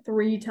them like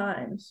 3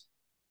 times.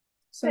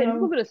 Hey, just a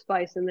little So bit of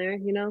spice in there,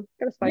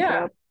 Gotta spice it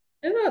yeah, up.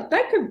 and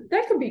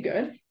that could be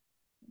good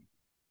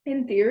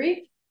in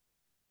theory.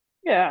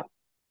 Yeah.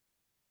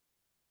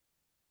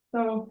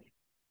 So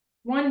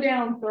 1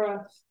 down for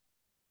us.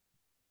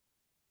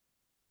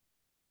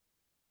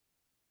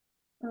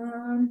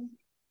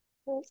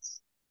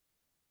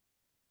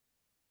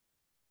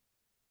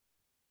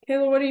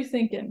 Kayla, what are you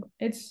thinking?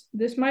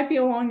 This might be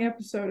a long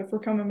episode if we're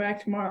coming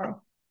back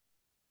tomorrow.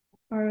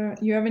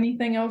 You have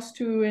anything else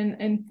to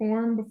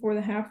inform before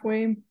the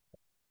halfway?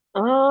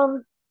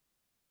 Um,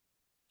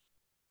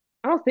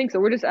 I don't think so.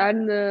 We're just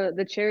adding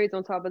the cherries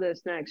on top of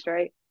this next,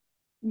 right?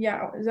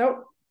 Yeah, is that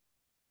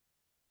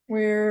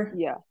where?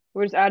 Yeah.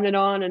 We're just adding it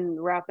on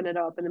and wrapping it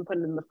up and then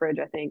putting it in the fridge,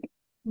 I think.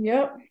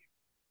 Yep,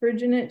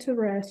 bridging it to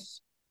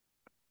rest.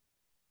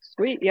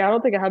 Sweet. Yeah, I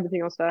don't think I have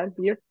anything else to add.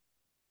 You?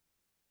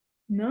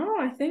 No,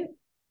 I think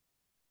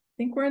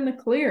we're in the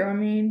clear. I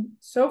mean,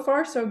 so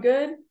far so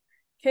good.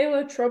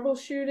 Kayla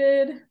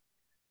troubleshooted,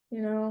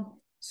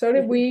 so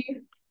did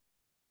we.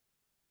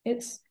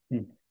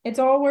 It's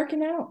all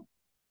working out.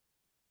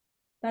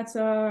 That's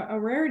a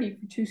rarity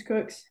for Choose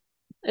Cooks.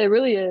 It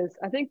really is.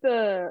 I think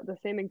the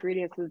same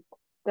ingredients has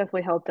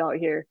definitely helped out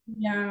here.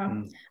 Yeah.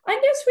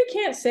 I guess we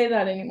can't say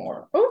that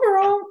anymore.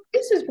 Overall,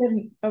 this has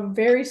been a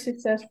very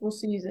successful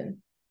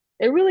season.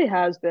 It really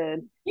has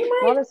been.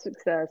 You A lot of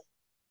success.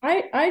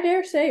 I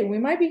dare say we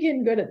might be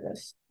getting good at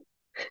this.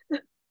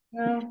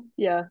 No,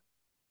 Yeah.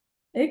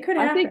 it could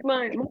I happen. think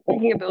my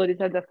thinking abilities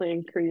have definitely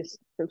increased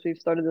since we've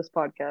started this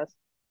podcast.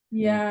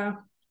 Yeah.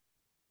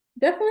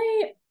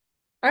 Definitely,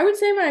 I would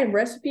say my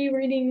recipe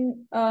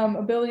reading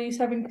abilities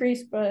have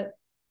increased, but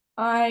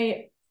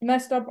I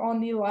messed up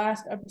on the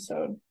last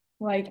episode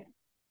like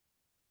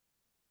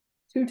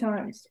 2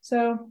 times.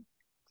 So, Is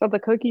that the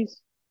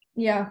cookies?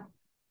 yeah.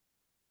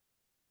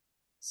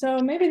 So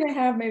maybe they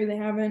have, maybe they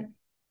haven't.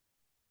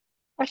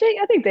 I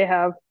think they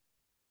have.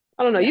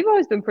 I don't know. Yeah. You've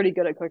always been pretty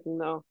good at cooking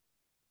though.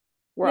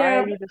 Where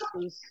Yeah, I just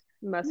was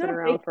messing not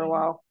around for a baking.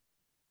 while.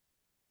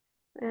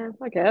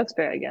 Okay, that's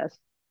fair, I guess.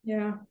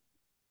 Yeah.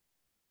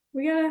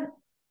 We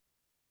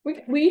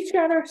each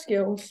got our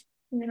skills,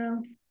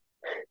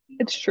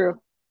 It's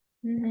true.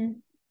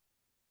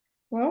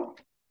 Well,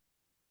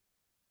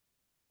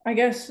 I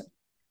guess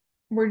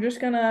we're just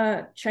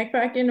gonna check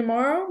back in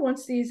tomorrow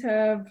once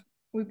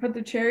we put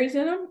the cherries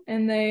in them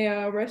and they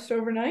rest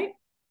overnight.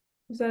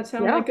 Does that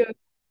sound Yeah. like a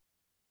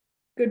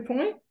good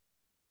point?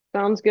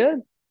 Sounds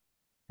good.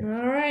 All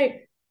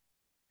right.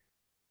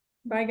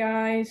 Bye,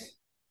 guys.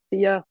 See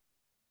ya.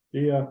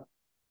 Yeah.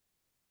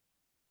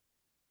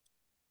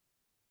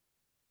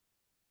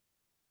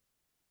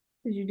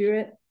 Did you do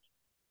it?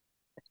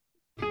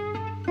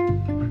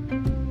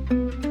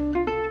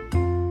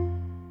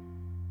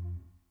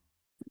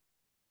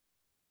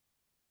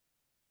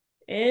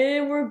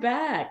 And we're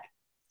back.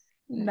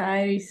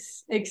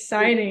 Nice.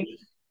 Exciting.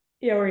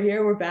 Yeah, we're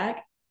here. We're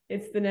back.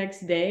 It's the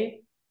next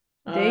day.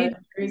 Day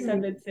Cherries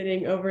have been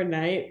sitting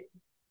overnight.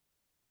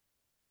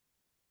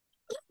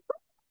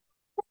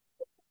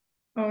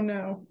 Oh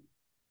no.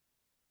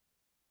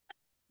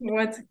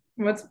 What's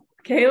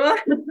Kayla?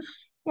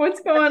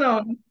 What's going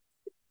on?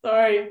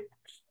 Sorry.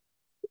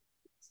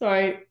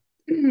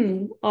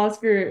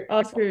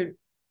 Oscar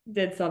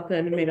did something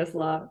and made us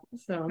laugh.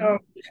 So Oh,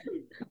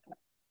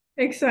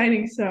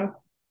 exciting stuff.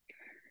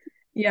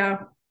 Yeah.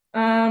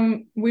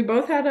 We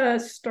both had a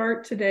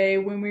start today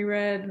when we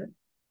read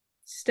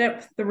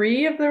step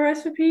 3 of the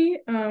recipe.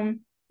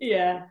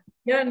 yeah.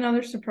 Yet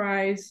another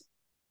surprise.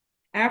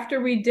 After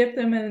we dip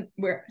them in,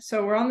 we're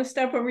on the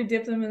step where we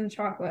dip them in the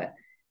chocolate,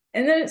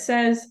 and then it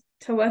says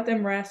to let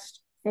them rest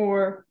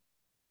for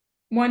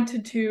 1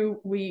 to 2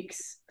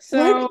 weeks.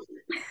 So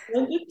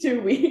 1 to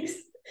 2 weeks.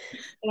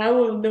 And I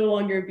will no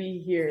longer be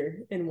here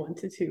in 1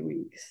 to 2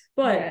 weeks.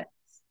 But yes.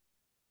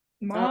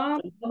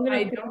 Mom, I'm gonna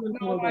I put don't them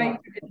know on why watch.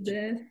 you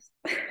did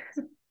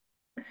this.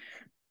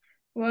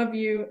 Love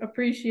you,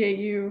 appreciate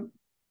you.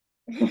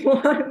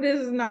 This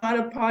is not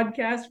a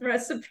podcast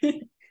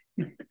recipe.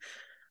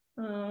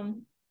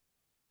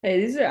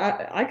 Hey, these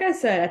are like I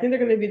said, I think they're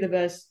gonna be the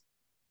best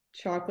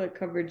chocolate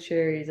covered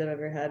cherries I've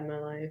ever had in my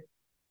life.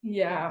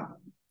 Yeah.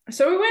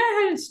 So we went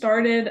ahead and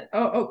started.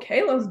 Oh,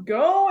 okay, let's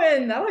go.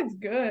 And that looks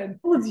good.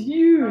 Oh, it's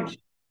huge.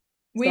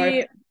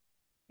 We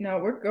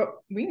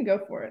can go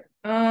for it.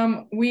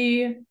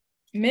 We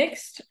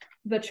mixed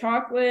the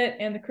chocolate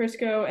and the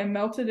Crisco and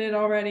melted it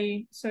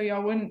already so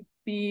y'all wouldn't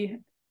be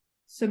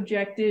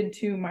subjected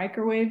to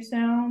microwave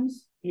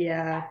sounds.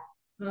 Yeah.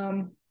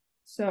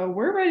 So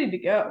we're ready to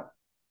go.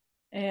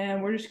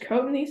 And we're just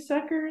coating these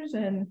suckers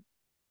and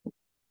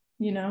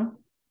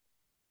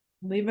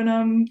leaving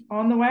them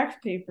on the wax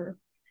paper.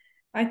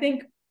 I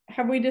think,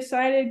 have we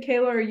decided,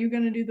 Kayla, are you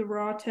going to do the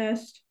raw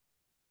test?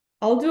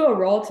 I'll do a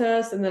raw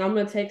test and then I'm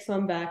gonna take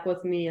some back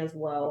with me as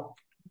well.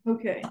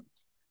 Okay.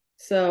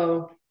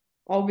 So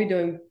I'll be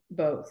doing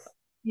both.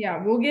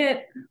 Yeah,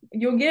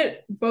 you'll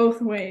get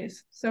both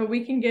ways. So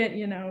we can get,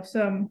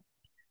 some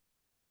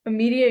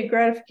immediate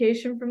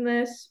gratification from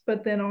this,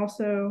 but then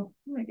also, oh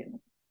my goodness,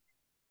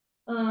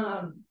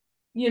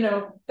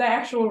 the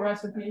actual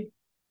recipe.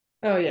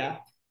 Oh yeah.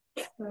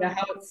 So, Yeah,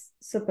 how it's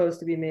supposed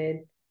to be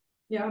made.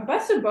 yeah,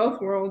 best of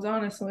both worlds,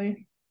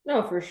 honestly.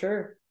 No, for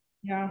sure.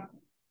 Yeah.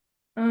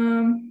 I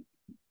don't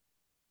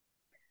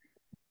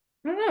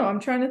know. I'm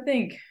trying to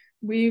think.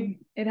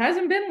 It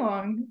hasn't been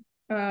long,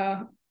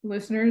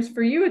 listeners.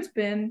 For you, it's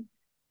been,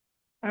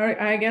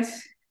 I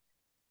guess,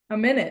 a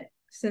minute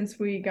since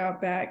we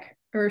got back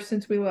or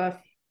since we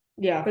left.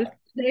 Yeah. But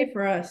it's a day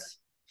for us.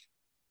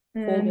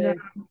 Full And day.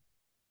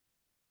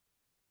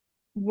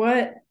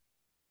 what?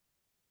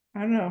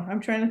 I don't know.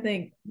 I'm trying to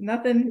think.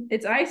 Nothing.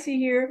 It's icy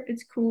here.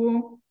 It's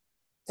cool.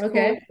 It's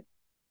Okay. cold.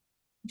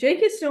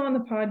 Jake is still on the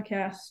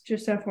podcast,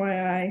 just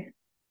FYI.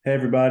 Hey,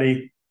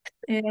 everybody.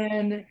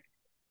 And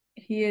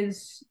he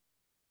is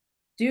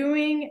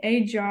doing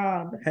a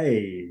job.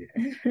 Hey.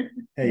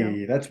 Hey,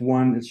 No. that's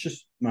one. It's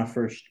just my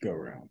first go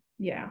around.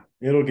 Yeah.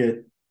 It'll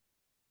go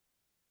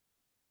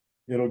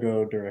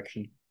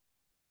direction.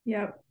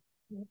 Yep.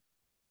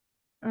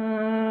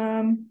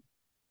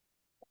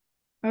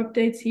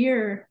 Updates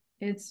here.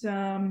 It's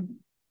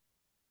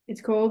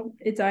cold.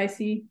 It's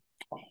icy.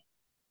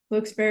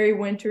 Looks very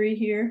wintry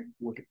here.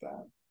 Look at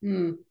that.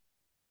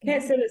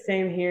 Can't say the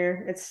same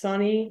here. It's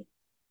sunny.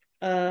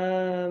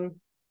 I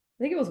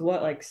think it was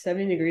like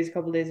 70 degrees a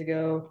couple days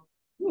ago.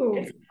 Ooh.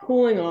 It's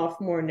cooling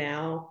off more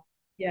now.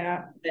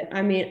 Yeah.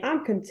 I mean,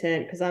 I'm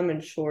content because I'm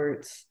in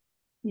shorts.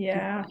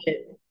 Yeah.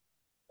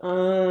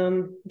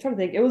 I'm trying to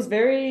think. It was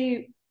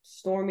very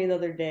stormy the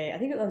other day. I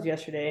think it was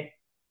yesterday.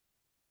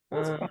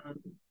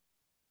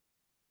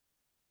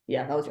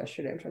 Yeah, that was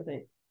yesterday. I'm trying to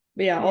think.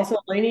 But yeah, also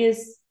Lainey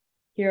is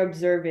here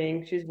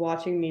observing. She's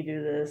watching me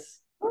do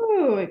this.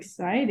 Oh,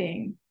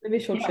 exciting. Maybe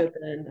she'll chip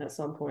in at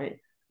some point.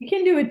 We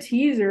can do a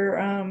teaser.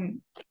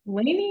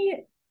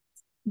 Lainey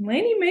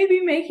may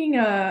be making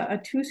a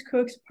Two's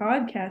Cooks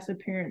podcast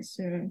appearance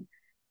soon.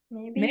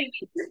 Maybe.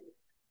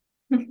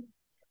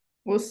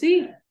 We'll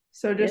see.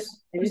 So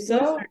just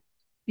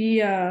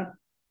be on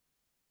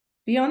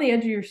the edge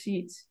of your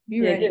seats.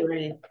 Be ready. Get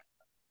ready.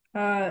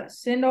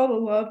 Send all the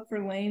love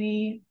for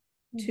Lainey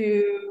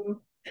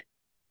to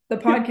the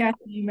podcast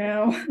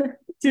email.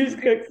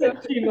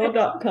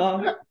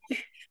 twoscooks@gmail.com.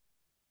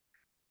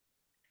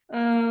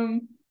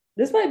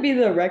 This might be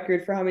the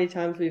record for how many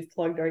times we've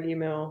plugged our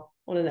email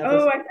on an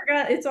episode. Oh, I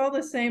forgot. It's all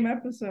the same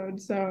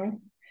episode. So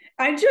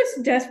I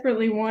just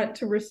desperately want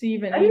to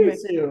receive an email. I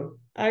do too.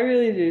 I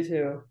really do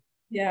too.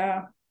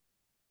 Yeah.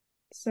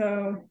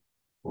 So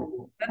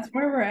that's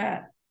where we're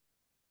at.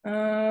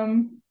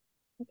 Um,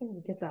 I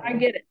can get that I one.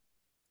 get it.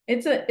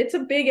 It's a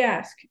big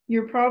ask.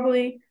 You're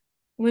probably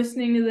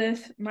listening to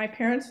this. My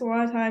parents a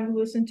lot of times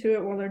listen to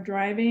it while they're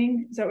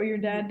driving. Is that what your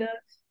dad does?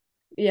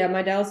 Yeah,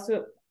 my dad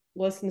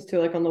listens to it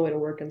like on the way to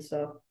work and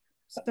stuff.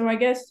 So I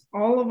guess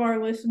all of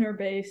our listener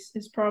base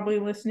is probably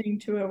listening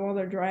to it while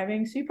they're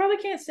driving. So you probably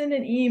can't send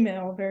an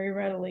email very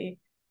readily.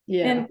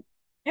 Yeah.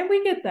 And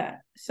we get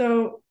that.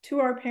 So to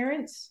our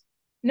parents,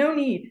 no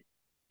need.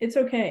 It's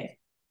okay.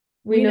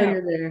 We We know know.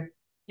 you're there.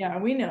 Yeah,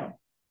 we know.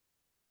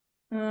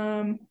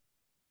 Um,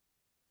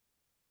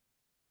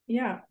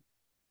 yeah,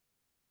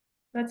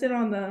 that's it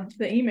on the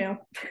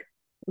email.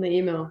 On the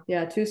email.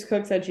 Yeah,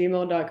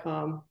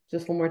 twoscooks@gmail.com.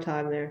 Just one more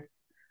time there.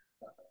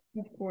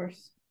 Of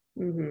course.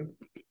 Mm-hmm.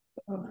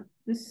 Oh,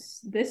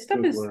 this stuff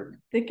Good is work.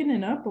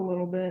 thickening up a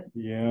little bit.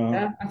 Yeah.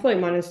 Yeah, I feel like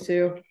mine is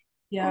too.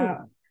 Yeah.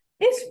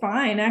 It's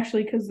fine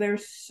actually because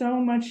there's so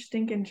much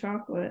stinking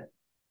chocolate.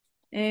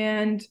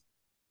 And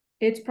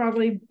it's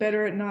probably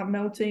better at not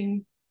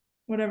melting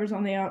whatever's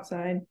on the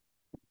outside.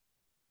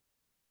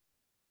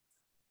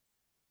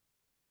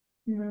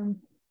 Um,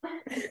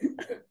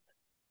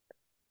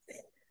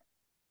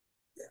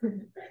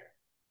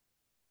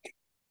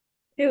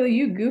 Kayla,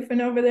 you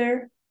goofing over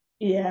there?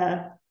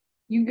 Yeah.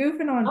 You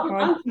goofing on pod?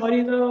 I'm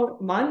funny though.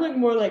 Mine look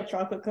more like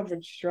chocolate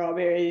covered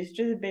strawberries,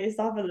 just based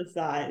off of the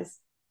size.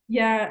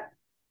 Yeah,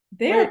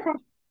 they are Like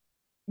probably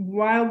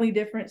wildly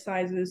different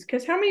sizes.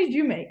 Because how many did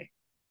you make?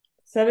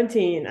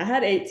 17. I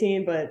had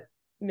 18, but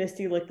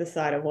Misty licked the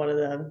side of one of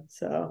them.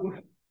 So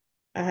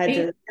I had Eight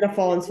to get a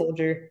fallen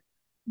soldier.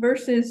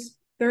 versus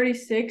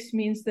 36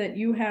 means that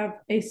you have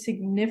a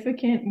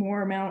significant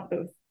more amount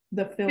of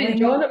the Wait, did filling.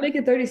 y'all end up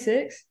making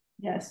 36?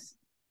 Yes.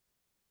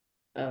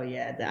 Oh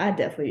yeah, I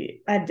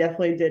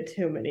definitely did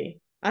too many.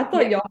 I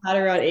thought Yeah. y'all had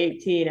around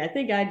 18. I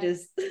think I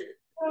just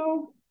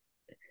So,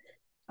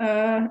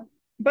 uh,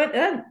 but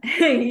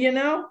hey,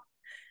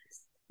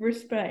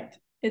 respect.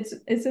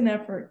 It's an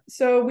effort.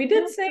 So we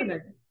did say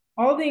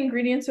all the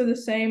ingredients are the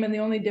same, and the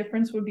only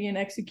difference would be in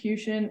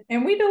execution,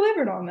 and we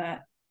delivered on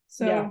that.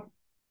 So yeah.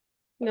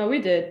 No, we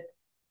did.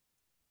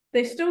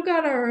 they still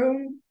got our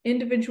own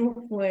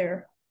individual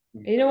flair.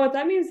 You know what?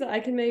 That means that I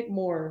can make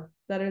more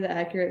that are the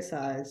accurate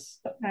size.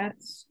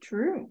 That's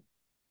true.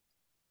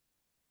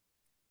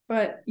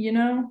 But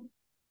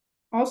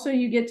also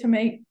you get to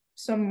make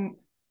some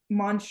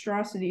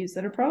monstrosities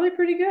that are probably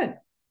pretty good.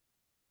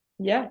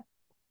 Yeah,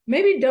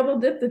 Maybe double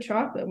dip the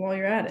chocolate while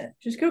you're at it.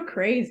 Just go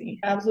crazy.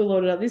 absolutely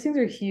loaded up. These things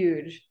are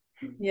huge.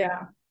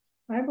 Yeah,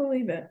 I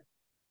believe it.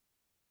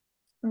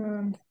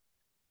 Well,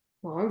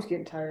 I'm just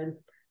getting tired.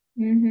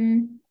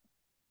 Mm-hmm.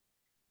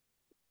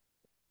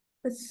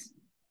 Let's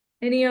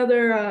Any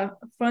other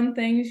fun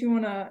things you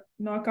want to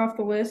knock off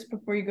the list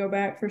before you go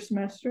back for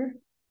semester?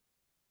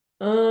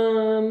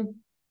 Um,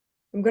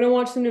 I'm gonna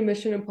watch the new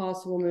Mission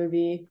Impossible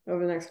movie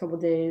over the next couple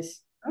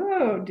days.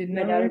 Oh, didn't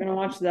My know dad are that. gonna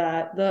watch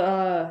that.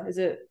 The is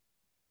it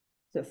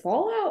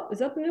Fallout? Is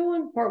that the new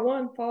one? Part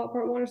one, Fallout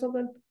Part One or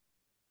something?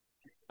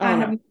 I I don't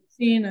know. haven't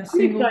seen a I'm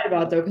single. excited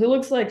about it, though because it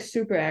looks like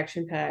super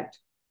action packed.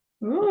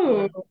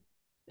 Oh,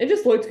 It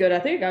just looked good. I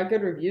think it got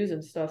good reviews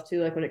and stuff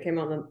too. Like when it came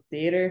out in the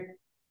theater,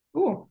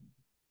 cool.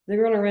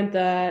 they're gonna rent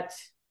that.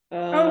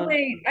 Oh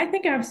wait, I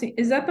think I've seen.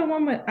 Is that the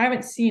one with? I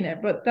haven't seen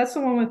it, but that's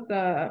the one with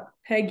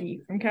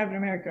Peggy from Captain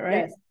America,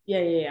 right?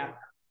 Yes, yeah.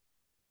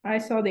 I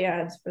saw the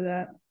ads for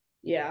that.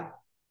 Yeah.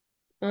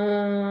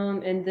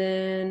 And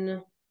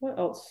then what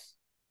else?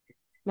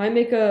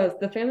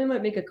 The family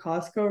might make a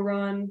Costco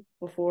run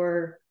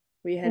before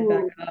we head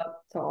back Ooh,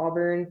 up to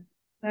Auburn.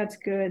 that's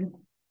good.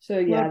 So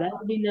yeah, Love. that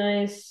would be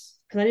nice.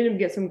 Cause I need to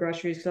get some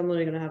groceries because I'm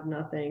literally gonna have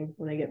nothing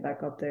when I get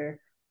back up there.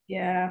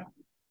 Yeah.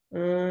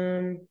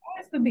 Um,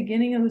 It's the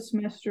beginning of the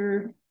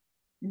semester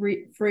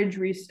fridge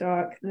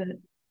restock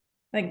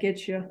that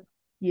gets you.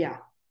 yeah,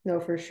 no,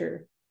 for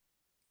sure.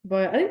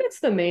 But I think that's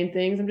the main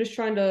things. I'm just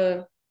trying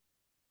to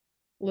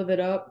live it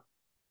up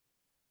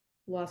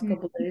the last Mm,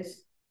 couple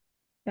days.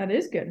 that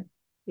is good.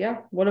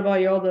 Yeah. What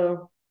about y'all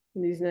though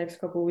in these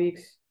next couple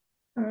weeks?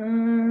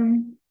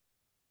 Um,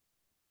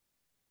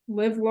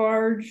 live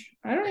large.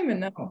 I don't even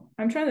know.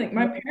 I'm trying to think.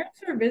 My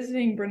parents are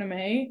visiting Brenda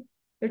May.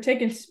 They're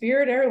taking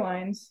Spirit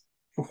Airlines.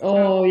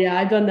 Oh yeah,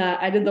 I've done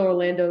that. I did the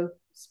Orlando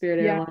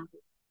Spirit Yeah, Airline.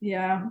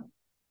 yeah.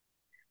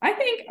 I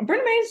think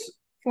Brenda May's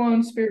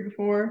flown Spirit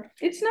before.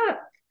 It's not.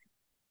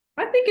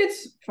 I think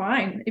it's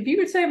fine. If you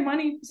could save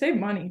money, save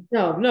money.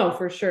 No,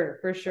 for sure,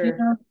 for You sure.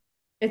 know?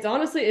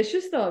 It's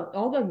just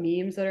all the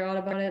memes that are out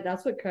about it.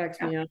 That's what cracks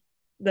Yeah. me up.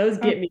 Those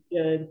Um, get me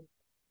good.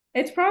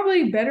 it's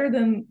probably better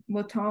than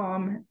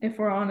Latom, if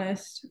we're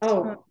honest.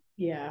 Oh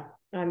yeah,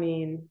 I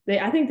mean,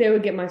 I think they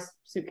would get my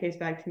suitcase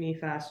back to me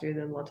faster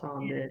than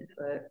Latam did.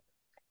 But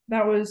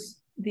That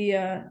was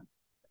the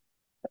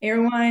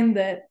airline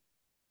that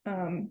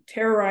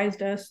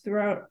terrorized us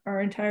throughout our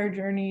entire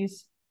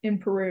journeys in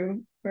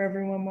Peru, for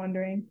everyone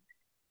wondering.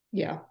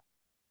 yeah,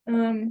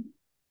 Um,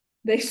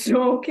 they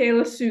stole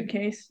Kayla's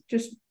suitcase.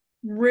 Just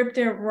ripped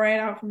it right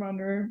out from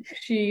under her.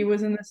 She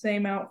was in the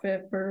same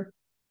outfit for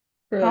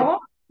For how like, long?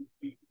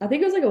 I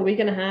think it was like a week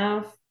and a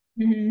half,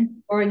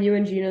 or in you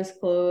and Gina's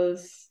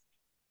clothes,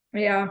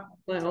 Yeah.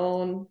 my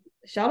own.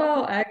 Shout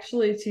out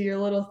actually to your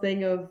little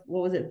thing of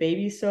what was it,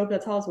 baby soap?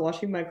 That's how I was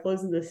washing my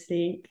clothes in the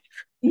sink.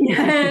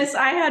 Yes,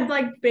 I had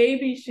like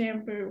baby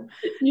shampoo.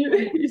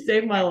 You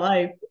saved my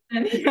life.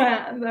 And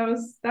yeah, that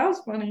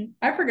was funny.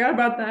 I forgot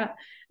about that.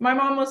 My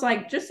mom was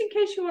like, just in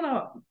case you want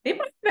to, it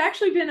might have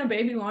actually been a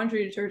baby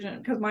laundry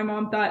detergent because my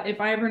mom thought if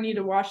I ever need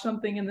to wash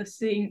something in the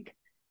sink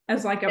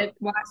as like a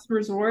last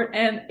resort,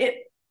 and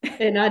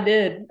And I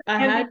did.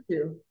 I and had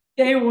to.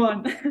 day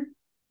one.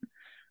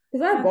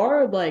 Because I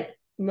borrowed like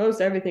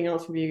most everything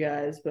else from you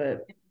guys,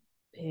 but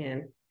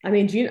man, I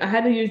mean, Gina, I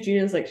had to use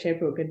Gina's like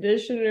shampoo and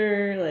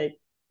conditioner, like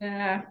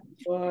Yeah,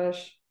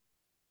 wash.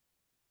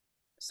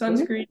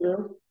 sunscreen.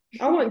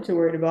 I wasn't too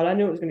worried about it. I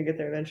knew it was going to get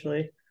there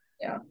eventually.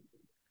 Yeah, I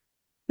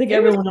think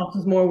it was. everyone else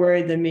was more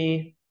worried than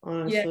me, Yeah,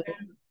 honestly.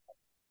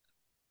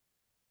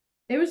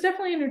 it was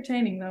definitely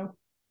entertaining though.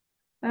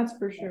 That's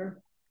for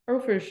sure. Oh,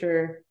 for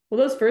sure. Well,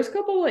 those first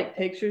couple like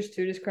pictures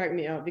too just cracked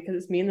me up because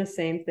it's mean the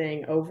same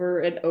thing over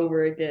and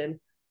over again.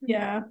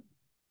 Yeah.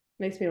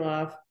 Makes me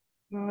laugh.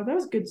 Oh, that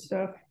was good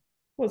stuff.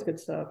 Was good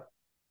stuff.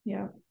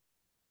 Yeah.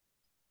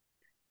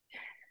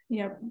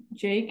 Yeah.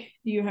 Jake,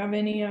 do you have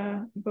any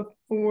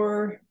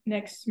before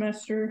next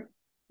semester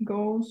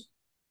goals?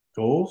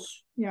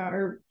 Goals? Yeah,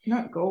 or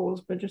not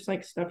goals, but just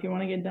like stuff you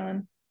want to get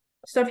done.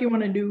 Stuff you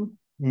want to do.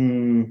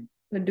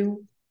 I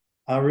do.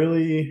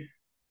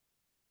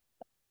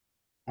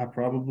 I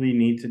probably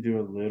need to do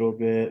a little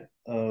bit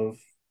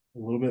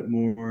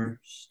more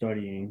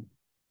studying,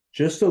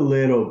 just a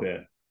little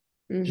bit,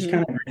 just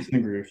kind of greasing the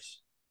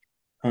grooves.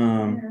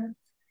 Yeah.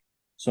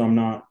 So I'm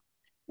not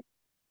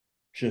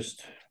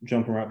just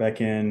jumping right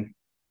back in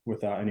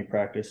without any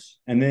practice.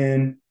 And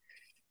then,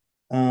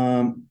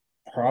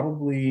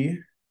 probably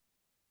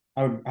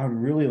I would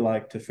really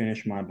like to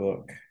finish my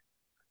book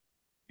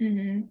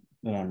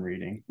that I'm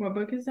reading. What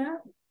book is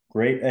that?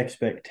 Great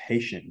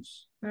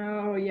Expectations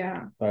Oh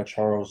yeah. by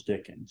Charles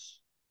Dickens.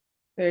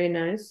 Very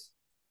nice.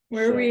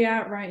 Where are we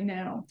at right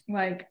now?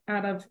 Like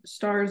out of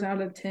stars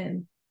out of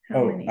 10.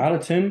 How many? Out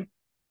of 10,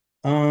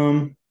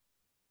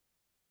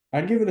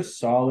 I'd give it a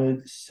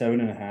solid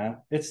 7.5.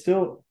 It's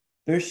still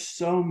there's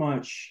so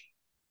much.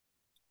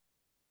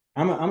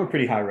 I'm a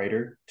pretty high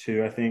rater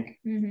too, I think.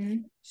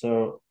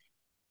 So,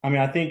 I mean,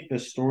 I think the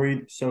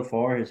story so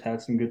far has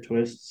had some good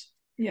twists.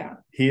 Yeah.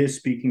 He is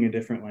speaking a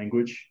different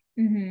language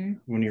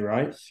when he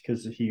writes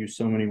because he used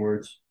so many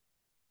words.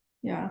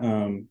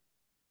 Yeah.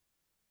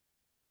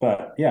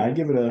 But yeah, I'd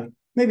give it a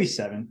maybe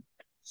 7,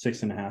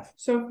 6.5.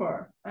 So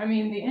far. I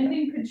mean, the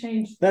ending could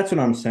change. That's what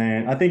I'm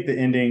saying. I think the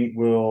ending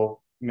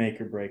will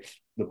make or break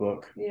the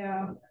book.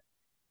 Yeah.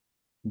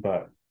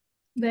 But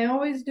they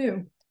always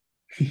do.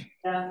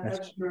 Yeah,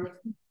 that's true.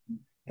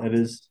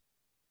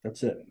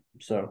 That's it.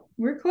 So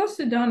we're close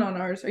to done on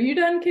ours. Are you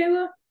done,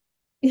 Kayla?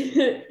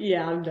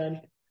 Yeah, I'm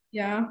done.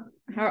 Yeah.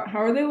 How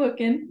are they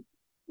looking?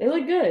 They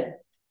look good.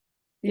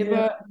 Give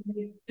a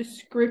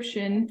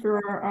description for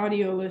our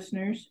audio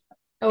listeners.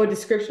 Oh, a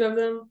description of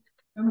them?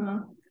 Uh-huh.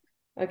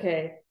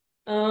 Okay.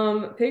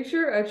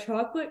 Picture a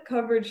chocolate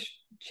covered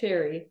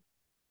cherry.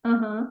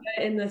 Uh-huh.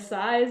 In the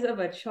size of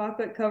a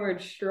chocolate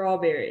covered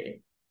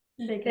strawberry.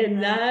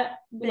 And that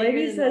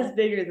lady says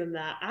bigger than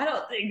that. I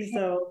don't think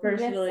so,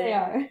 personally.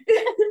 Yes, they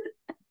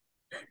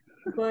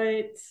are.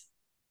 But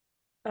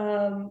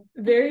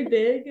very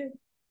big.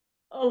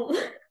 Oh,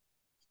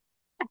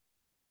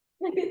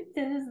 like a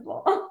tennis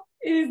ball.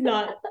 it's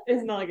not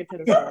like a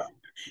tennis ball.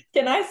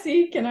 Can I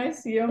see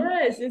them?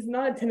 Yes, it's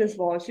not a tennis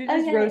ball. She's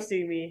just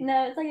roasting me.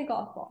 No, it's like a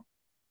golf ball.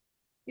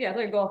 Yeah, it's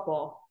like a golf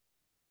ball.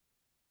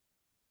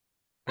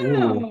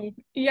 Oh,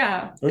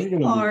 yeah. those are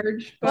gonna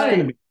large, but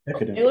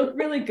it looked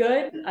really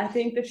good. I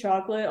think the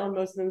chocolate on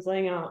most of them is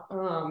laying out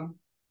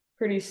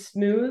pretty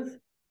smooth.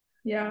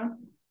 Yeah.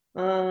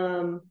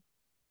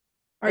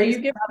 Are you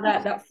giving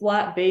that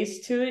flat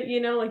base to it,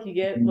 like you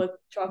get with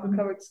chocolate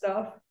covered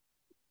stuff?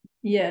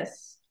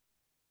 Yes.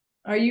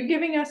 Are you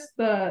giving us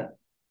the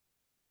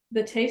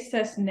taste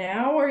test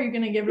now, or are you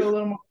gonna give it a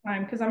little more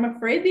time? Because I'm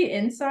afraid the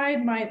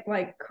inside might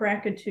like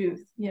crack a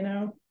tooth,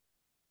 I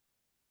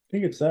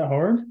think it's that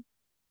hard.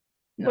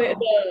 No. Wait,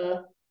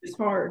 it's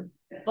hard.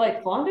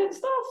 Like fondant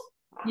stuff?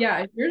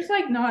 Yeah, yours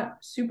like not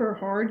super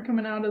hard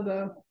coming out of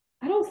the.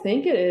 I don't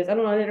think it is. I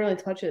don't know. I didn't really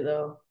touch it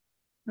though.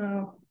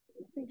 Oh.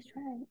 Please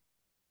try it.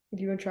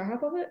 Do you want to try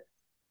half of it?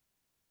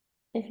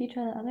 If you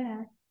try the other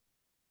half.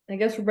 I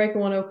guess we're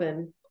breaking one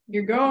open.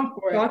 You're going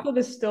for it. Chocolate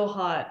is still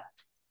hot.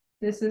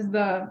 This is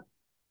the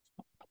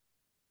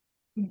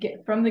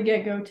from the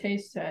get-go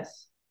taste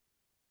test.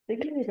 I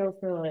think I'm gonna go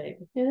for like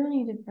You're the one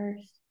you did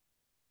first.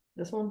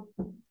 this one.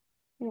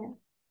 Yeah.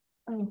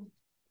 Oh.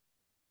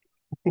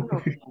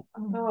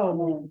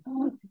 Oh.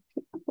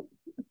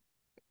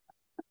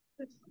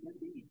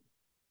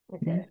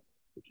 Okay.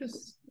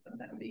 Just let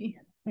that be.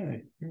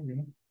 Hey, here we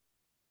go.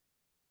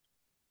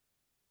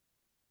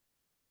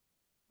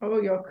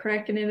 Oh, you're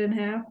cracking it in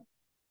half.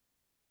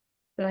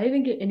 Did I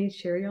even get any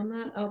cherry on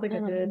that? I don't think I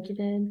don't did. think you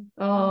did.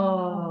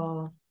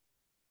 Oh.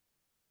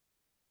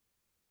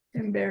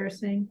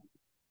 Embarrassing.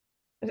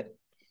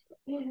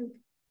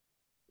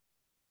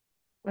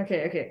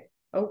 Okay.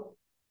 Oh.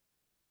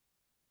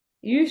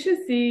 You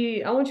should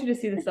see, I want you to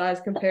see the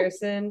size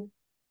comparison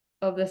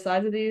of the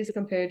size of these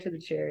compared to the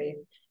cherry.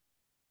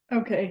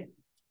 Okay.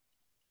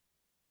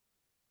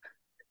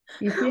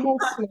 You see how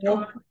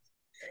small?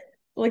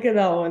 Look at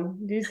that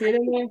one. Do you see it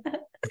in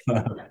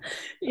there?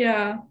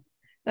 Yeah.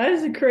 That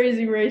is a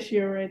crazy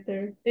ratio right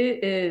there.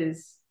 It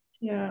is.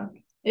 Yeah.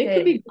 It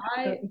could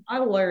Hey, be I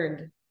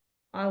learned.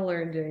 I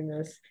learned doing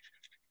this.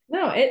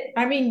 no,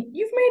 I mean,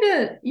 you've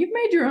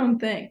made your own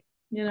thing,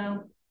 you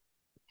know.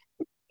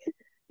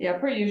 Yeah,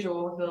 per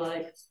usual, I feel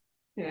like.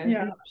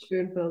 Yeah.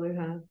 Spoon fill we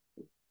have.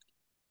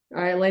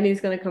 All right,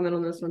 Lainey's gonna come in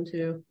on this one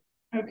too.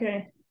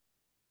 Okay.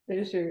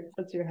 That's your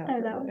hat. Oh,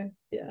 by that the one. way.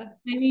 Yeah.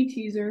 Mini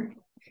teaser.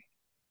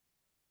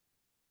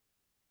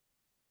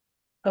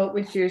 Oh,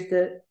 we cheersed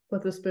it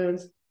with the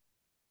spoons.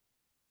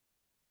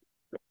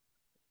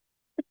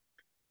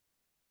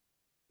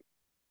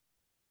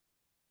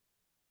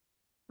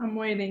 I'm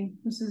waiting.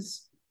 This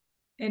is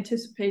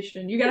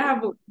anticipation. You gotta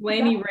have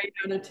Laney rate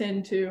out of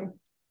 10 too.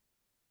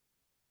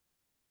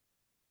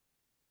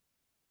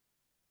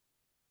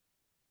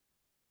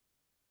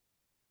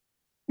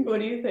 What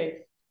do you think?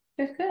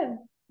 It's good.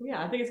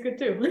 Yeah, I think it's good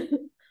too.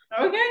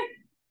 Okay.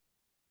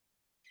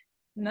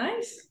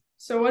 Nice.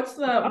 So what's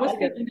like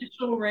the it.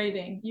 initial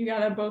rating? You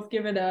gotta both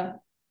give it a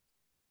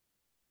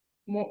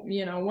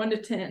 1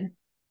 to 10.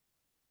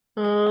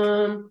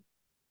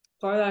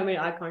 Sorry that I made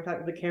eye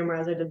contact with the camera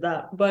as I did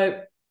that, but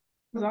It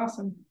was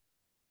awesome.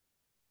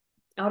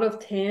 out of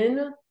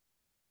 10,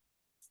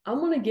 I'm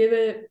gonna give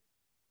it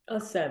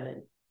a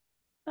 7.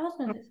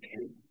 Awesome.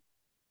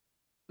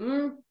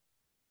 Mm.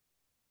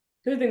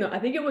 Here's the thing though, I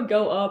think it would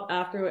go up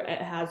after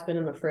it has been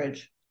in the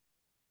fridge.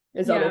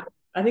 Yeah.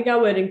 I think I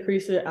would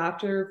increase it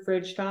after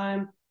fridge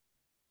time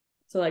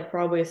to like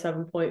probably a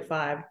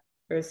 7.5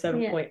 or a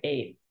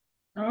 7.8.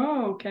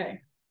 Oh,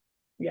 okay.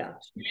 Yeah.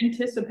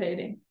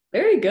 Anticipating.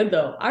 Very good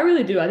though. I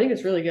really do. I think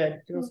it's really good.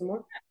 Do you want some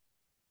more?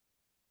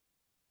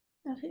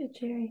 I'll take a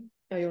cherry.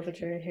 Oh, you want the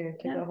cherry? Here,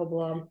 take Yeah. that whole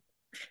blob.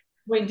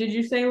 Wait, did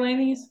you say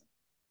Laney's?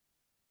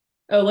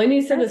 Oh,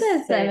 Lainey said I the said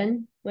same.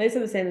 7. Lainey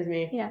said the same as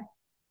me. Yeah.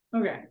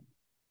 Okay.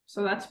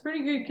 So that's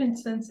pretty good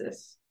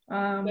consensus.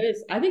 I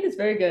think it's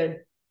very good.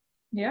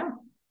 Yeah.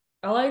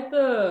 I like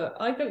that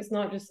it's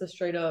not just the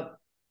straight up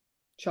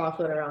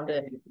chocolate around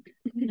it.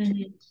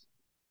 Mhm.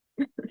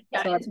 Yeah,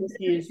 So that's it's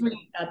what's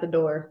sweet at the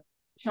door.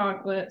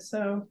 chocolate,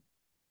 so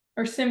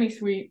or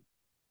semi-sweet,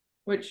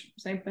 which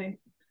same thing.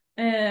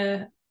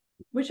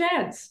 Which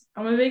adds.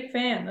 I'm a big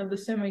fan of the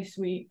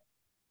semi-sweet.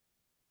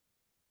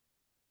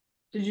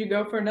 Did you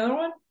go for another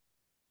one?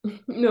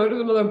 No,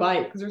 just another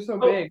bite because they're so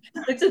Oh. big.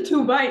 It's a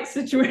 2-bite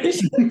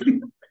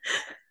situation.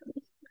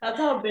 That's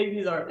how big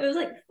these are. It was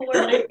like 4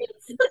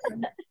 bites.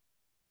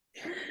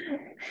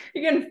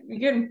 You're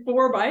getting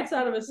 4 bites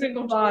out of a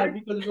single Five cherry?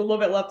 because there's a little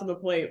bit left on the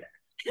plate.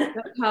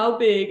 That's how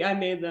big I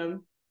made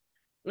them.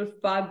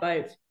 With 5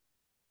 bites.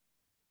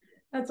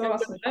 That's And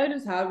awesome. what I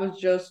just had was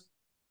just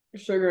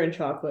sugar and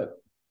chocolate.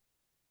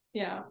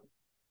 Yeah.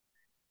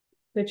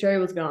 The cherry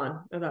was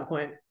gone at that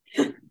point.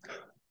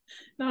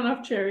 Not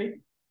enough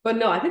cherry. But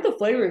no, I think the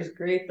flavor is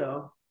great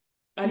though.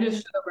 I just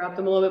Mm. should have wrapped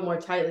them a little bit more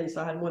tightly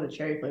so I had more of the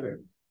cherry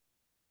flavor.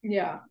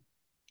 Yeah.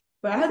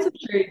 But I had some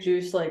cherry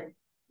juice like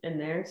in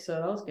there, so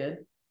that was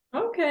good.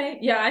 Okay.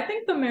 Yeah, I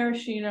think the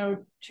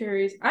maraschino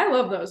cherries, I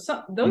love those.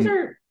 Those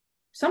are,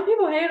 some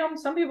people hate them,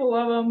 some people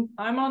love them.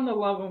 I'm on the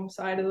love them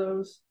side of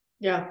those.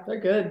 Yeah, they're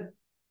good.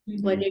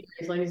 Mhm.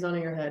 Lainey's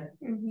on your head.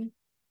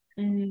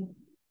 Mhm.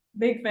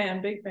 Big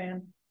fan, big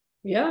fan.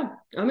 Yeah,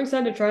 I'm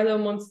excited to try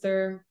them once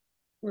they're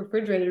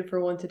refrigerated for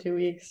 1 to 2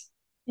 weeks.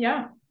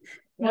 Yeah.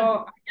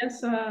 Well, I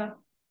guess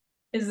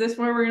is this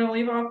where we're gonna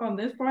leave off on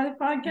this part of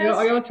the podcast?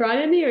 Are y'all trying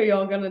any or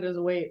y'all gonna just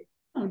wait?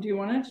 Oh, do you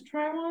want to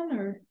try one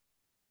or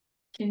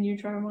can you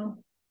try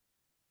one?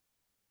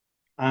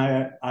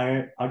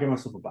 I'll give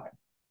myself a bite.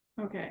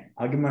 Okay.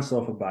 I'll give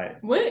myself a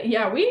bite.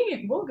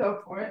 We'll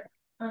go for it.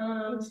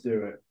 Let's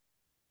do it.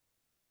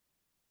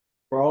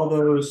 For all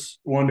those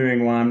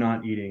wondering why I'm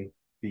not eating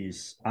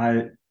these,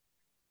 I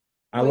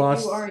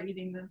lost. You are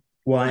eating them.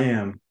 Well, I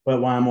am, but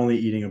why I'm only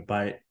eating a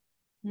bite,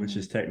 which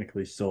is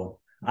technically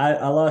still.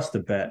 I lost a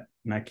bet,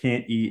 and I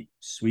can't eat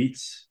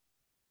sweets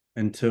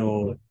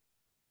until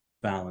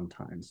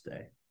Valentine's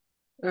Day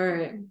All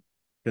right.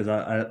 because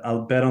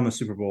I bet on the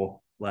Super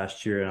Bowl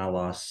last year and I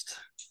lost.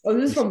 Oh,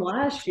 this is from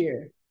last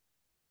year.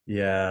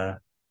 Yeah.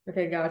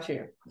 Okay, got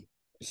you.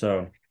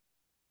 So.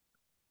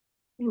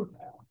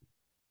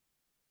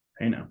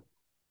 I know.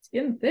 It's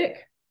getting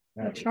thick.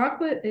 The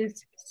chocolate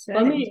is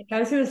Can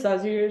I see the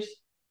size of yours?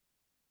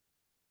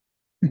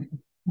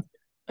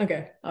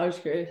 Okay, I was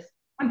curious.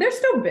 They're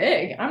still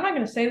big. I'm not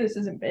gonna say this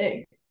isn't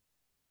big.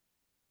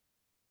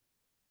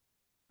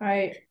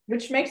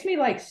 Which makes me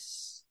like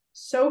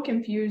so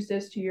confused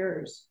as to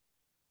yours,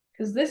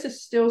 because this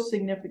is still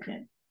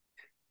significant.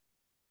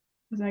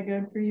 Is that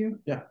good for you?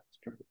 Yeah, it's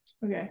perfect.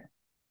 Okay.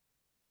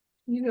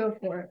 You go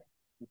for it.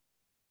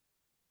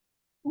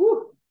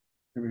 Woo.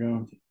 Here we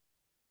go.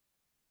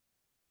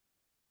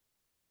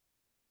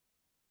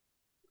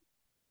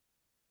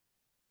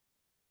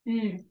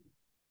 Mm.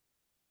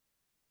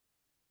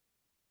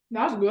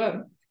 That's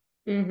good.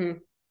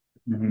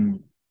 Mm-hmm. Mm-hmm.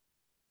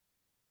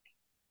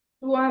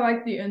 Oh, I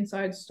like the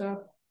inside stuff.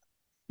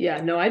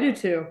 Yeah, no, I do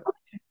too.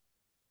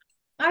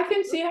 I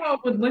can see how it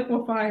would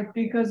liquefy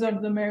because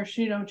of the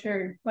maraschino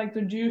cherry, like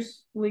the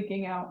juice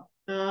leaking out.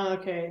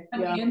 Okay. At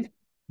Yeah. the end.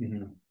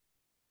 Mm-hmm.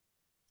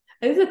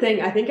 Here's the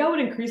thing. I think I would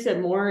increase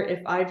it more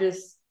if I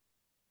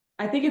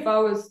think if I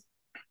was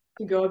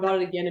to go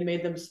about it again and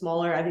made them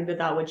smaller, I think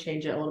that would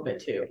change it a little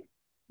bit too.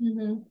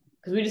 Mm-hmm.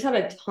 Because we just had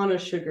a ton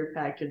of sugar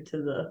packed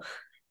into the.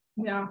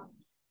 Yeah.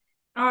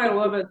 I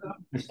love it though.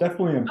 It's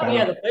definitely a Oh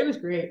yeah, balance the flavor's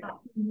great.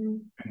 Mm-hmm.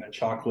 in the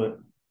chocolate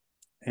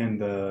and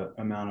the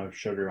amount of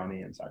sugar on the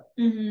inside.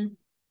 Mm-hmm.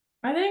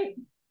 I think,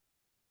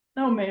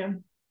 oh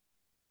man,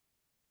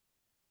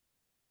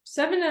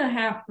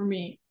 7.5 for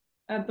me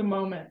at the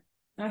moment.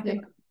 I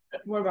think.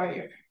 What about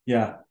you?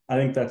 Yeah, I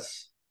think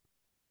that's.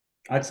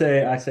 I'd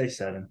say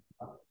 7.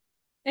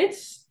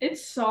 It's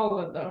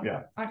solid though.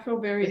 Yeah. I feel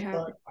very It's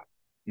happy.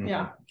 Mhm.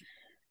 Yeah.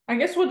 I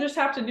guess we'll just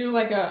have to do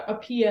like a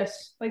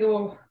PS, like a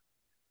little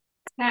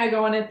tag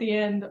on at the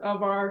end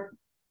of our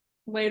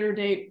later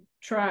date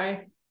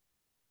try.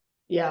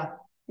 Yeah.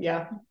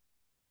 Yeah.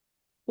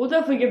 We'll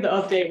definitely give the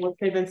update once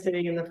they've been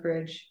sitting in the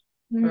fridge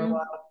for a Mhm.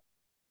 while.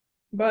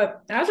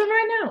 But as of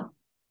right now,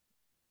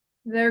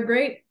 they're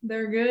great.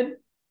 They're good.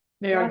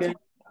 They are Lots good.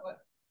 of chocolate.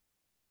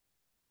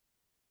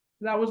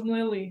 That was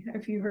Lily,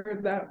 if you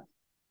heard that.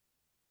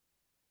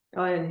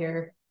 Oh, I didn't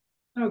hear.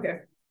 Okay.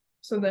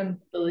 So then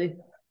Really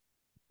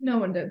no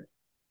one did.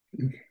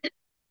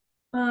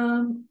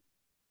 Um,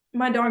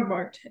 my dog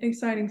barked.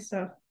 Exciting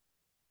stuff.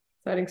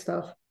 exciting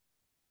stuff.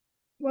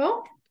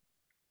 Well,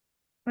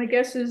 I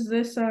guess is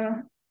this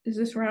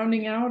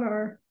rounding out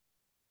our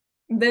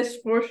this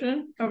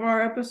portion of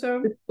our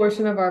episode? This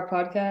portion of our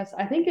podcast.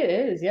 I think it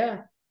is,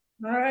 yeah.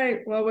 All right.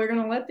 Well, we're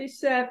gonna let these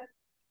set,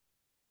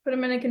 put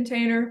them in a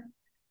container,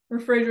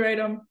 refrigerate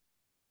them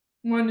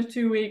 1 to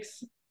 2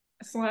 weeks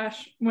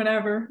 /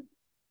 whenever,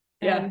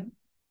 Yeah. and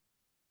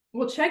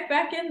we'll check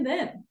back in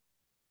then.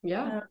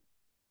 Yeah.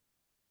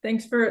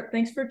 Thanks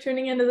for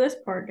tuning into this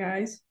part,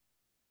 guys.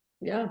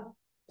 Yeah.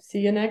 See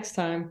you next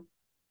time.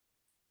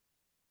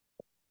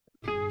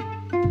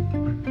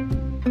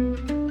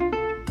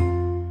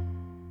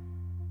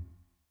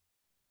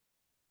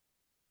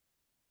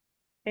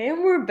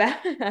 And we're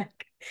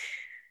back.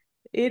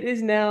 It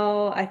is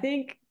now, I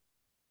think,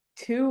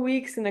 2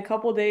 weeks and a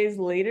couple days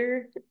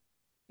later.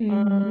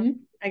 I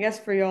guess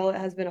for y'all, it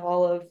has been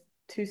all of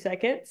 2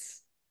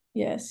 seconds.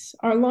 Yes,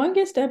 our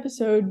longest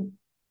episode,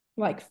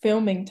 like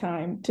filming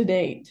time to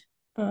date.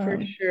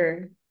 For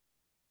sure.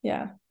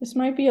 Yeah, this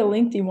might be a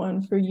lengthy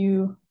one for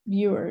you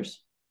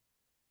viewers,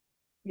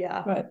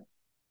 Yeah. but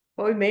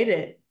we made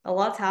it. A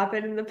lot's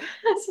happened in the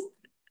past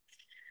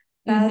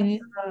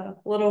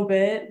little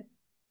bit.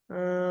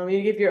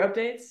 You give your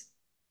updates?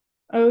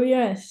 oh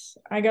yes,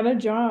 I got a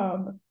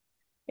job.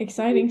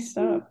 Exciting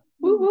stuff.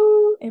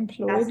 Woo-hoo.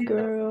 Employed Cassie's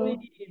girl.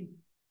 employed.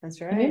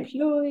 That's I'm right.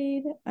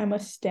 employed. I'm a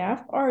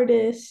staff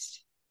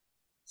artist.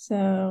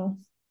 So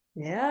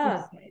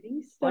Yeah.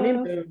 exciting Funny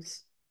stuff.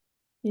 moves.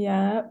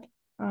 Yep.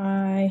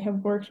 I have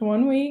worked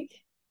 1 week.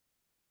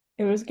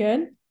 It was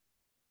good.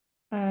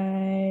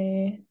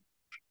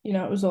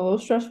 It was a little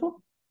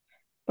stressful,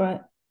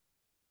 but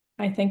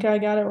I think I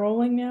got it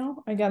rolling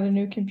now. I got a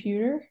new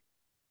computer,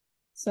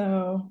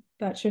 so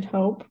that should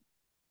help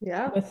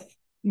Yeah. with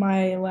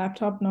my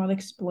laptop not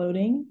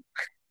exploding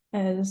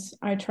as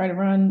I try to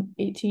run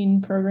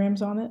 18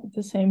 programs on it at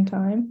the same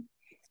time.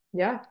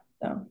 Yeah.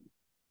 So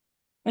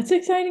that's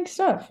exciting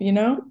stuff, you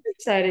know?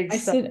 Exciting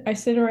stuff. I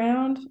sit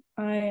around,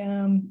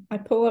 I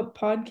pull up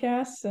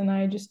podcasts and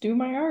I just do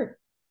my art.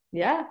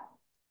 Yeah.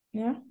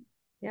 Yeah.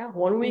 Yeah. 1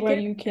 What weekend.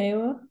 about you,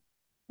 Kayla?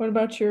 What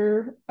about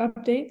your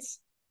updates?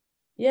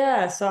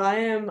 Yeah, so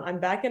I'm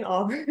back in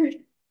Auburn.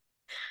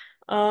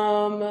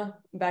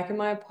 Back in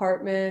my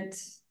apartment.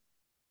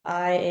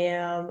 I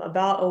am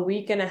about a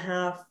week and a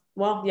half,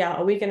 well, yeah,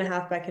 a week and a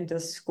half back into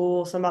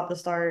school. So I'm about to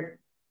start,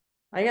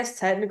 I guess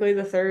technically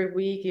the third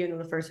week, even though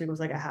the first week was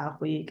like a half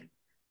week.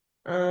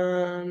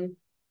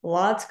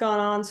 Lots gone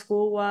on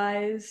school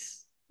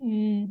wise.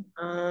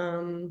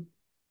 Um,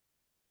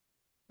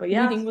 but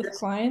yeah, Meeting with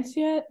clients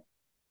yet?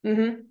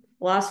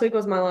 Last week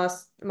was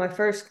my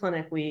first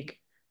clinic week.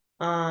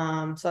 So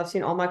I've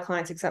seen all my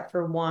clients except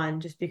for one,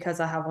 just because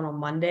I have one on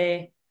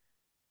Monday.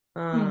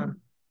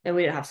 And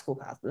we didn't have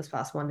school this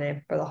past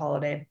Monday for the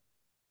holiday.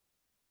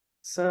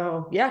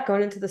 So yeah,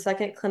 going into the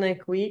second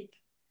clinic week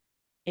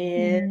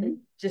and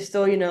just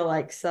still,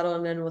 like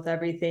settling in with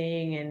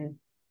everything and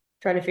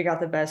trying to figure out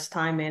the best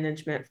time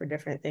management for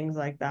different things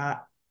like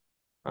that.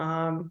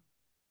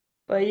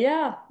 But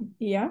yeah.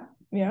 Yeah,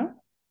 yeah.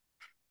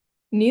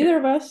 Neither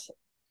of us,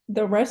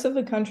 the rest of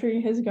the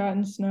country has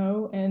gotten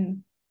snow,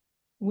 and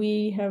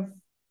we have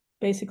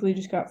basically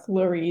just got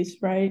flurries,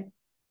 right?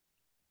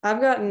 I've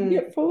You gotten,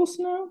 get full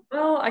snow?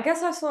 well, I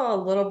guess I saw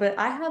a little bit.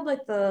 I had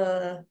like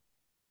the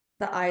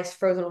ice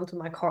frozen onto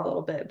my car a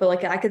little bit, but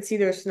like I could see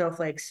there's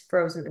snowflakes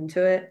frozen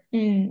into it.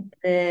 Mm,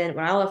 And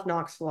when I left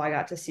Knoxville, I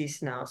got to see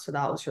snow, so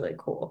that was really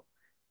cool.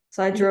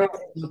 So I drove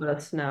yes. a little bit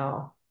of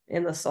snow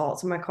in the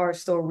salt. So my car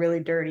is still really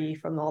dirty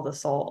from all the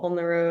salt on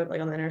the road, like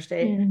on the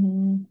interstate.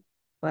 Mm-hmm.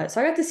 But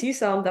so I got to see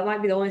some. That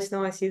might be the only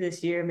snow I see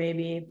this year,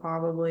 maybe,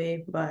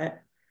 probably, but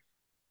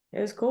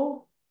it was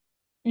cool.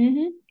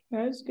 Mm-hmm.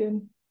 That is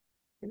good.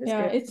 It is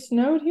Yeah, good. it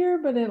snowed here,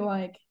 but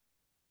I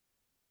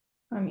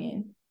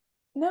mean,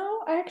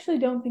 no, I actually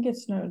don't think it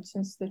snowed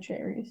since the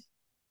cherries.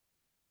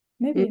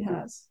 Maybe it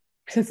Mhm. has.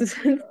 Since it's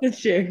the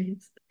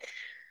cherries.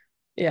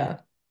 Yeah.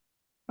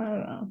 I don't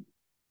know.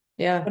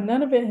 Yeah. But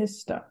none of it has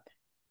stuck.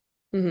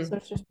 So Hmm.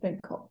 it's just been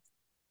cold.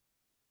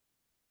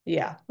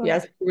 Yeah. Yeah.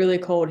 But It's really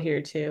cold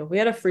here too. We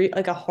had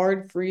a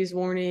hard freeze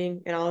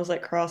warning, and I was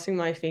like crossing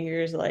my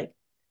fingers, like,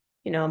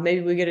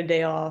 maybe we get a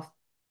day off.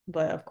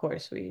 But of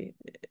course it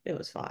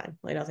was fine.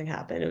 Like nothing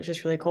happened. It was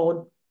just really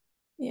cold.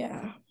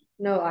 yeah,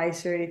 No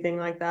ice or anything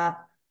like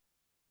that.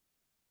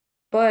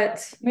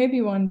 But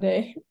maybe one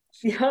day.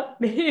 yeah,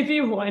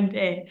 maybe one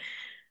day.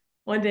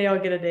 One day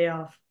I'll get a day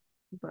off.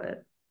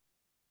 But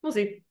we'll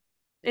see.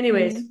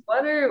 Anyways, Mm.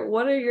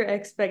 what are your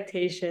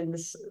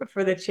expectations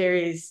for the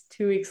cherries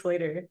 2 weeks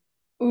later?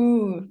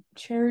 Ooh,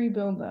 cherry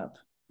buildup.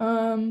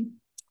 Um,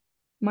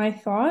 my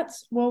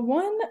thoughts. Well,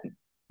 one,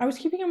 I was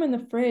keeping them in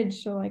the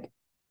fridge, so like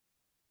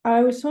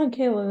I was telling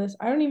Kayla this.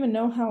 I don't even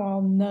know how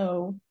I'll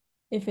know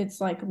if it's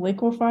like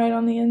liquefied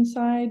on the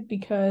inside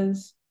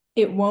because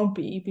it won't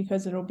be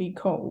because it'll be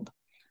cold.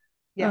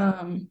 Yeah.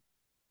 Um,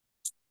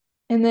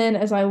 and then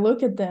as I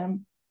look at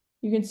them,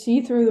 you can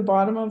see through the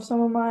bottom of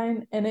some of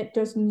mine, and it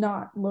does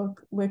not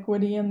look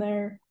liquidy in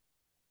there.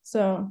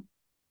 So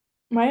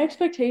my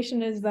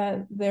expectation is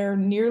that they're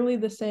nearly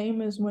the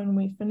same as when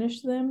we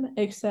finish them,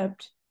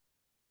 except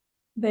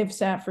they've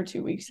sat for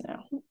 2 weeks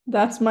now.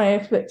 That's my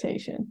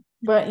expectation.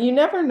 But you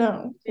never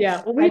know.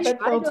 Yeah. Well, I we bet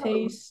tried they'll them.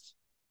 taste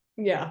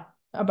Yeah.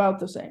 about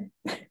the same.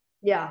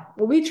 Yeah.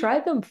 Well, we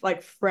tried them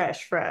like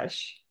fresh,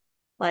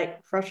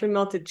 like freshly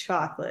melted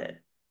chocolate.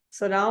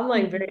 So now I'm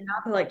like very Mm.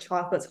 happy like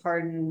chocolate's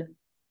hardened.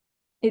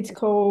 It's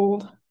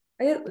cold.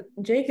 I,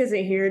 Jake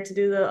isn't here to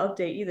do the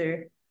update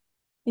either.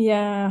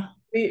 Yeah.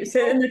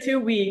 So in the 2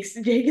 weeks,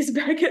 Jake is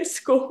back at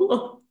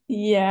school.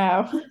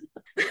 Yeah.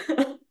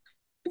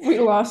 We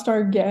lost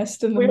our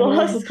guest in the We middle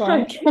of the lost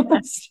our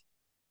podcast.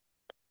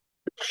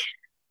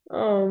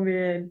 Oh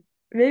man.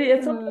 Maybe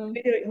at some point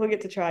Um, he'll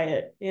get to try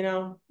it,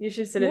 You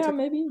should send it yeah, to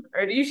maybe.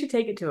 or you should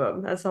take it to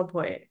him at some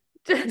point.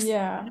 Just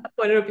Yeah.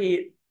 what it'll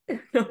be.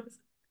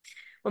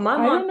 Well, my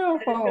I mom don't know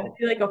said if it's gonna I'll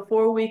be like a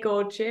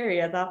 4-week-old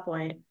cherry at that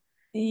point.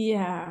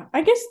 yeah.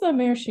 I guess the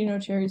maraschino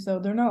cherries though,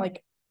 they're not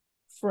like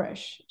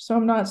fresh. So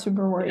I'm not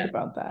super worried Yeah.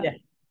 about that. Yeah,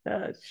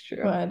 that's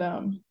true. But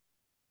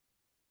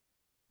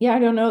yeah, I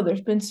don't know.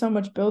 There's been so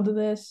much build to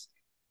this.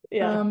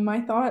 Yeah.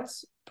 My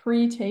thoughts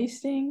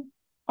pre-tasting.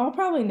 I'll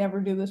probably never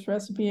do this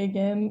recipe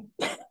again.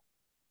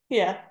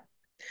 Yeah.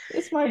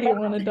 This might If be I, a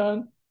one and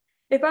done.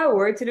 if I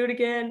were to do it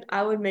again,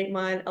 I would make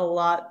mine a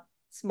lot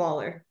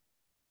smaller.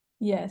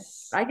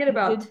 Yes. I get You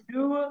about did.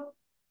 two,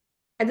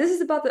 and this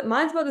is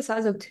mine's about the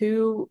size of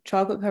two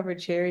chocolate covered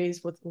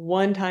cherries with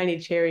one tiny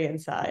cherry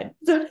inside.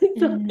 So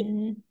it's like,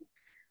 Mhm.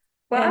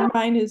 but I And don't,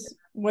 mine is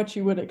what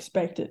you would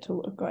expect it to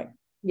look like.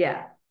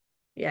 yeah.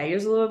 Yeah,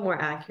 yours is a little bit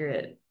more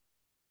accurate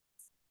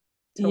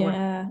to what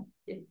Yeah.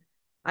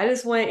 I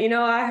just went,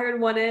 I heard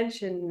 1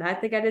 inch and I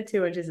think I did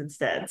 2 inches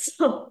instead.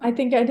 So I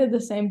think I did the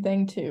same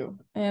thing too.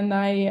 And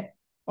I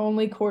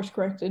only course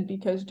corrected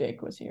because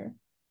Jake was here.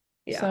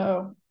 yeah.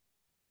 So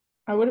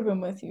I would have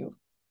been with you.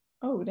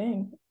 Oh,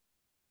 dang.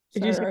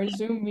 Did you Sorry,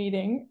 see our it? Zoom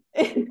meeting.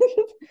 Did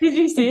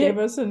you It see gave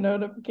it? us a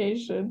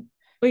notification.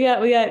 We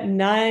got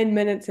 9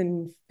 minutes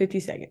and 50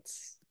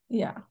 seconds.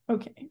 Yeah.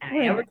 Okay.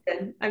 We're Yeah, we're good.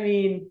 good. I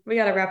mean, we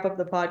gotta wrap up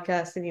the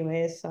podcast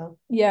anyways, so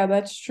Yeah,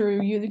 that's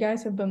true. You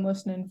guys have been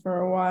listening for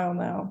a while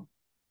now.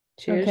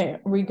 cheers. Okay,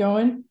 are we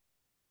going?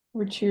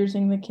 We're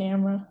cheersing the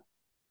camera.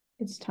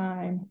 It's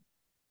time.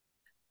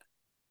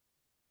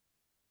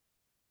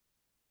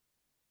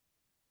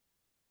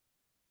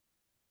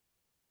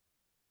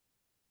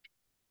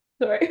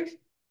 Sorry.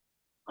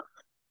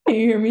 Can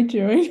you hear me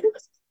chewing?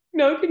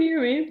 No, can you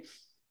hear me?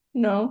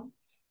 No.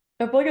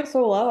 I feel like it's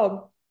so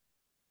loud.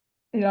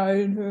 Yeah,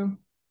 I do.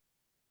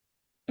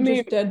 I mean,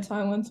 Just dead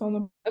silence on the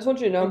I just want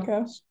you to know,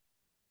 podcast.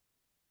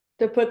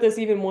 to put this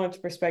even more into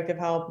perspective,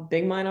 how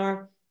big mine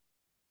are.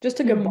 Just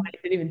took a bite,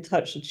 Mm. didn't even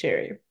touch the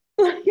cherry.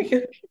 Like,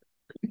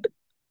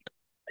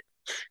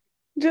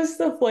 just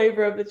the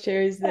flavor of the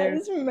cherries That there.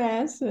 is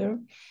massive.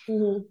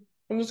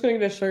 I'm just gonna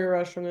get a sugar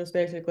rush from this,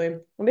 basically.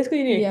 I'm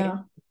basically eating a cake. Yeah.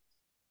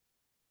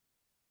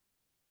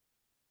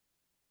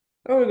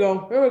 There we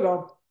go. There we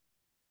go.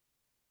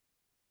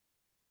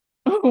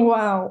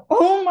 Wow.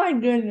 Oh my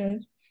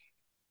goodness.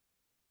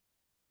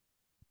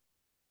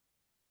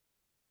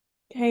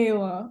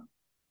 Kayla.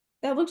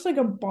 That looks like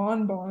a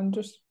bonbon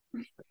just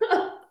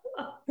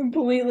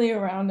completely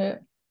around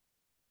it.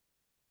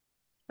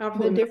 The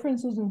Absolutely.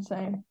 difference is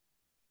insane.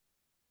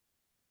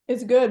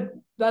 It's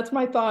good. That's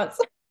my thoughts.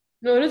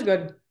 No, it is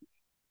good.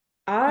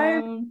 I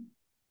Um,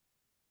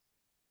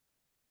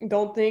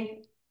 don't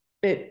think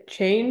it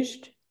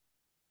changed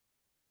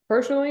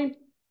personally.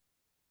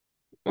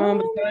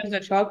 Because the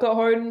chocolate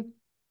hardened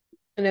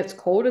and it's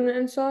cold in the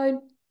inside.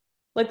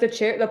 Like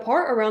the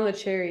part around the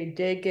cherry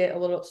did get a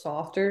little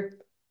softer.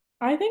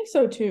 I think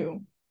so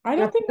too. I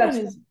And I don't think think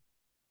mine is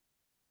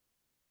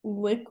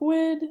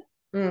liquid,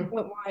 mm,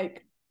 but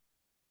like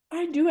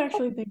I do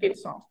actually think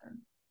it's softer.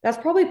 that's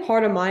probably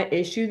part of my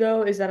issue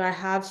though, is that I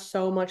have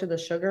so much of the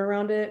sugar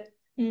around it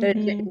that it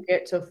Mm-hmm. didn't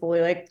get to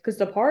fully like because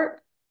the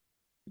part,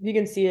 if you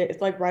can see it, it's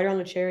like right around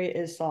the cherry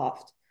is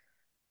soft.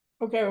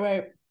 Okay,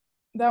 wait.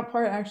 That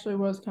part actually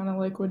was kind of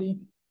liquidy.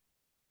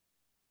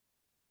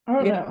 I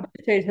don't Yeah, know.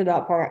 I tasted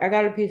that part. I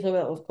got a piece of it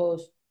that was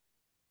close.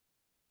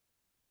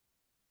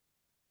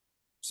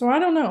 So I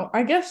don't know.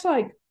 I guess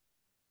like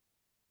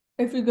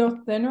if you go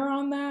thinner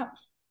on that,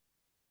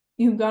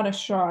 you've got a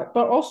shot.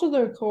 But also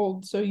they're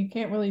cold, so you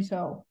can't really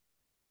tell.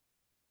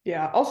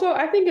 Yeah. Also,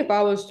 I think if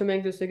I was to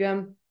make this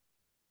again,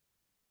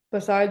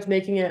 besides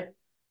making it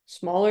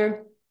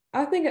smaller,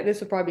 I think that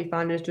this would probably be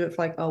fine to just do it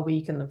for like a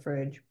week in the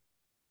fridge.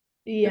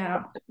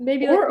 Yeah.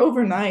 Maybe like Or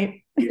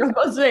overnight I was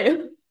about to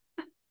say.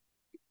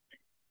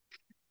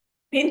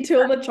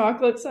 until the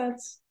chocolate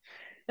sets.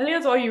 I think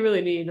that's all you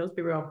really need. Let's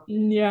be real.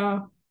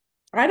 Yeah.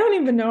 I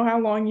don't even know how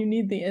long you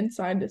need the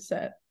inside to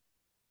set.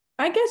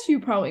 I guess you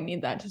probably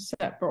need that to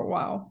set for a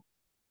while.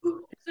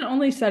 It's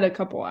only set a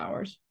couple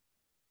hours.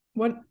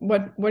 What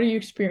are you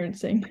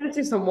experiencing? I'm gonna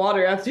take some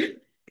water after.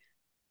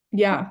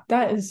 Yeah,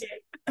 that is.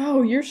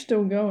 Oh, you're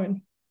still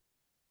going.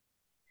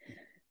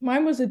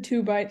 Mine was a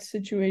 2 bite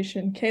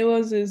situation.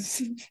 Kayla's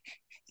is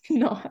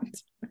not.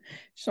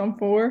 Some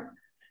 4.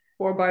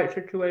 4 bite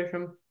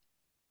situation.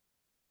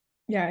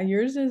 Yeah,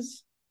 yours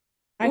is.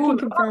 I Ooh, can that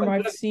confirm was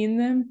I've good. seen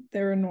them.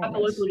 They're I got the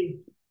enormous. liquidy.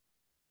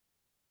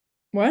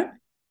 What?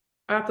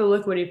 I got the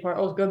liquidy part.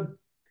 That was good.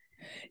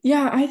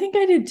 Yeah, I think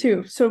I did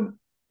too. So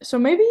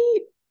maybe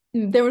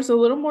there was a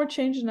little more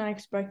change than I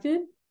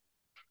expected.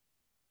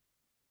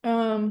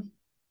 Um,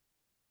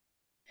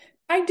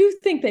 I do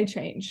think they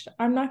changed.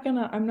 I'm not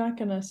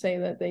gonna say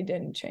that they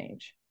didn't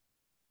change.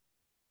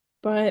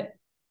 But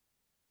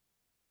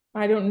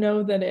I don't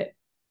know that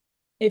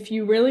if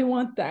you really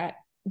want that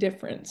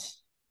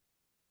difference,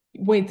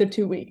 wait the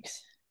 2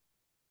 weeks.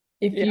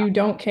 If Yeah, you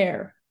don't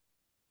care,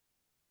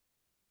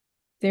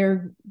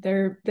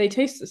 they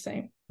taste the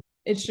same.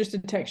 It's just a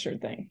texture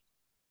thing.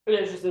 it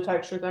is just a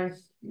texture thing.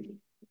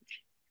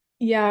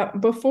 Yeah,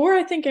 before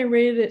I think I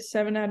rated it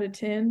 7 out of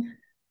 10.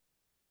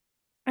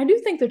 I do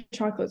think the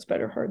chocolate's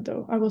better hard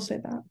though. I will say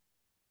that.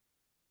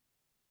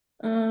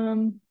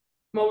 Um,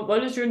 Well,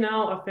 what is your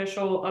now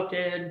official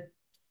updated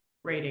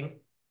rating?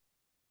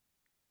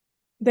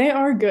 they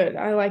are good.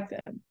 I like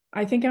them.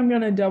 I think I'm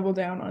gonna double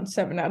down on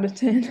 7 out of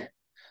 10.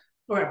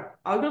 Okay,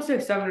 I was gonna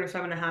say 7 or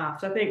 7.5.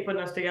 So I think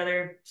putting us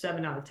together,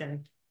 7 out of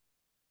 10.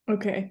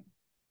 Okay,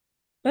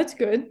 that's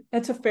good.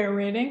 That's a fair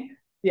rating.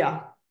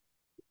 Yeah.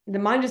 The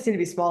mine just need to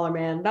be smaller,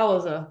 man. That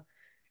was a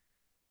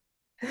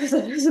it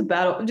was a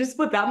battle. Just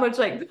put that much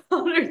like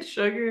powdered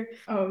sugar.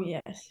 Oh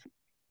yes,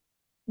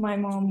 my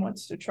mom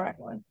wants to try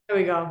one. There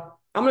we go.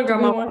 I'm gonna Do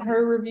grab we my want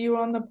her review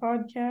on the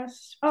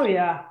podcast? Oh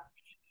yeah.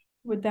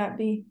 Would that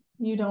be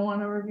you don't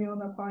want a review on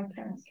the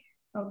podcast?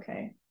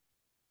 Okay.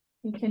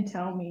 You can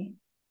tell me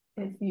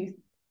if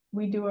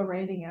we do a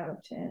rating out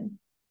of 10.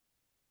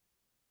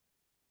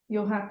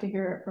 You'll have to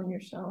hear it from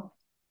yourself.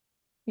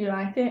 You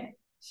liked it?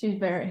 She's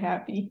very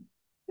happy.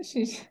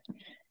 She's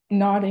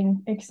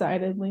nodding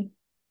excitedly.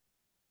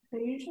 They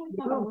usually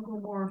have a little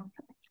more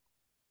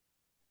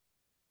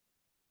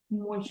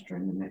moisture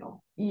in the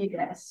middle.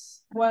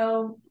 Yes.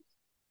 Well,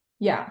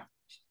 yeah.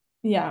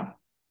 Yeah.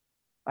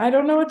 I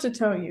don't know what to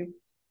tell you.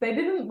 They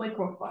didn't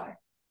liquefy,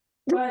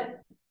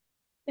 but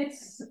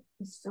it's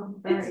It's still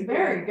it's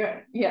very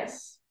good.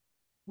 Yes.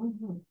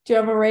 Mm-hmm. Do you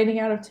have a rating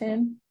out of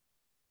 10?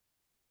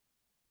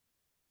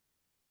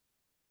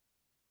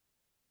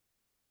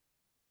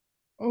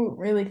 Oh,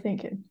 really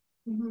thinking.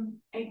 Mm-hmm.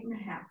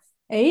 8.5.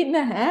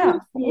 8.5.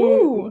 Ooh.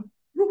 Ooh.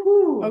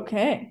 Woohoo.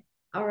 Okay.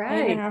 All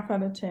 8.5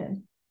 out of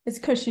 10. It's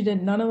because she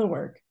did none of the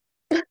work.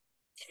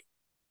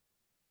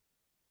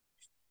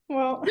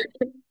 Well,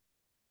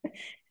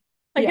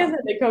 I guess yeah.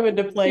 that they come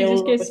into play She a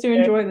just little gets bit to there.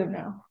 enjoy them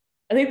now.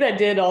 I think that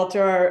did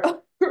alter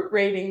our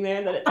rating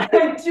there. That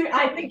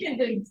I think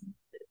it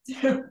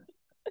did.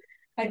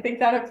 I think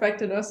that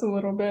affected us a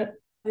little bit.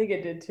 I think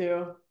it did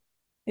too.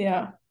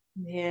 Yeah.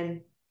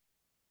 Man,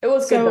 it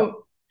was good though.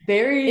 So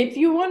Very. if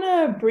you want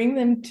to bring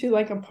them to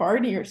like a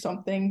party or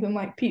something, then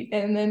like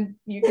and then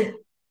you could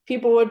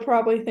people would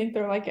probably think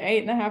they're like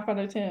 8.5 out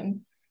of 10.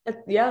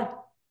 Yeah.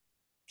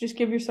 Just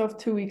give yourself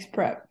 2 weeks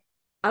prep.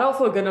 I don't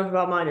feel good enough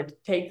about mine to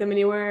take them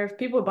anywhere. If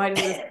people bite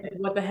into this, like,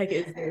 what the heck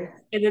is this?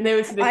 And then they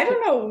would see the I kid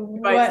don't know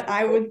bites what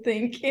I would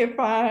think if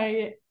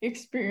I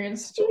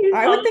experienced. You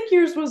I saw- would think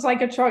yours was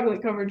like a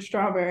chocolate covered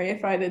strawberry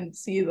if I didn't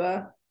see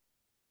the.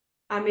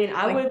 I mean,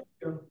 I Like- would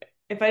too.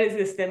 If I didn't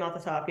see the stem off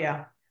the top,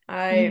 yeah.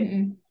 I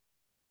Mhm.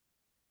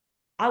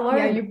 I Yeah,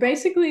 learned. you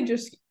basically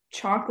just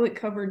chocolate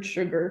covered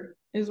sugar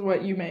is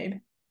what you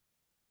made.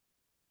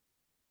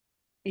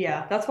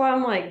 Yeah, that's why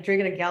I'm like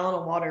drinking a gallon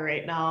of water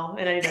right now,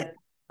 and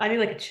I need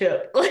like a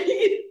chip. Like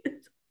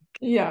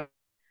Yeah.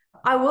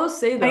 I will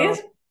say I though,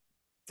 guess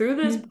through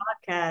this mm,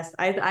 podcast,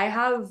 I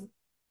have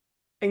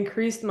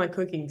increased my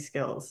cooking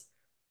skills.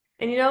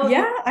 And you know,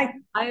 yeah,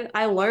 the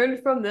I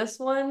learned from this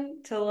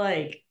one to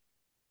like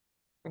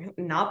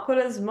not put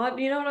as much,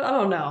 you know, I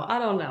don't know. I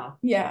don't know.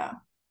 yeah.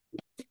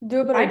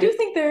 Do a better I job. do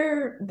think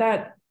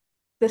that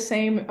the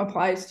same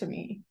applies to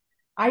me.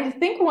 I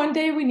think one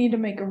day we need to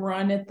make a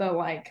run at the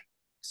like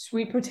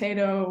sweet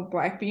potato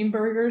black bean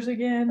burgers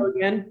again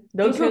Again,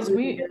 those were because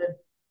really we good.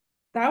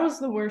 that was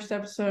the worst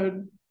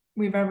episode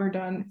we've ever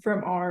done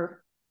from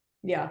our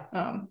Yeah.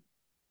 um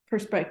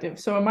perspective.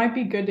 So it might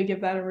be good to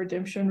give that a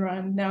redemption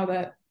run now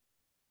that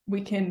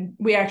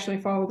we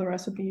actually follow the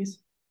recipes.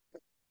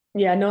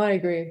 Yeah, no, I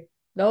agree.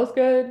 That was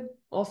good.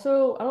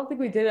 Also, I don't think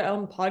we did it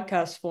on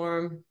podcast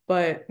form,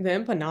 but the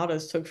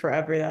empanadas took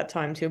forever that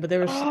time too, but they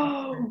were so good.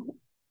 Oh,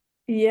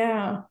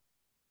 yeah.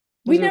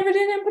 We Those are never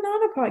did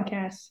empanada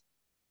podcast.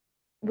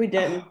 we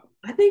didn't.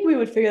 I think we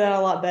would figure that out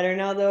a lot better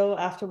now though,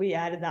 after we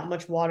added that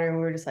much water and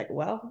we were just like,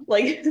 well,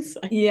 like it's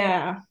like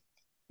Yeah.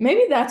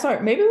 Maybe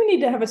we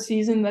need to have a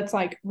season that's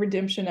like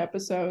redemption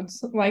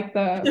episodes, like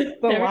the every-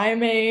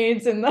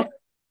 limeades and the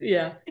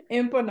yeah.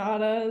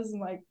 empanadas and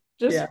like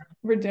just Yeah.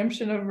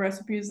 redemption of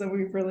recipes that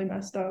we've really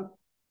messed up.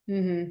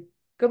 Mm-hmm.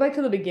 Go back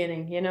to the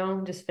beginning,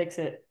 just fix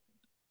it.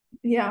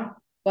 Yeah, I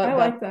But better.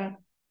 like that.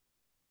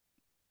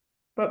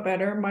 But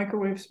better,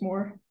 microwave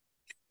s'more.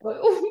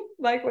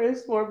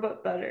 Microwave's more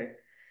but better.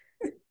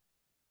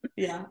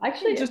 Yeah.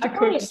 Actually, Just I a cooked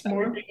probably have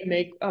s'more. everything to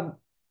make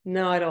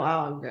no, I don't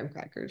have graham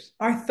crackers.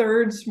 Our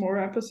third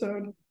s'more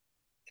episode.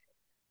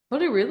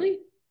 What it really?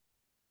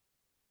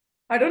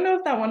 I don't know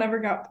if that one ever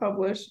got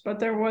published, but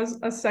there was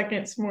a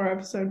second s'more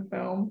episode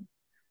film.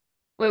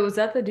 Wait, was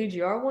that the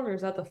DGR one or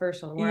is that the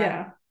first one?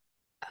 Yeah,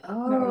 that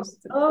Oh, was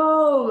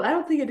oh, I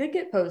don't think it did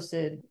get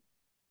posted.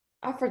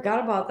 I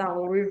forgot about that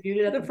when we reviewed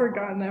it at the the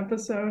forgotten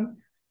episode.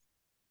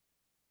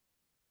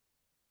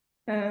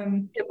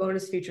 a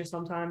bonus feature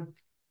sometime.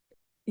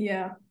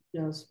 Yeah.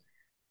 Yes.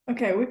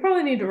 Okay, we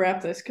probably need to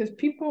wrap this because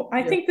I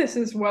Yeah. think this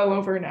is well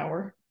over an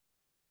hour.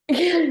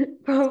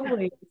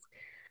 Probably.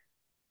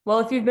 Well,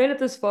 if you've made it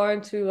this far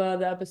into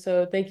the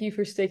episode, thank you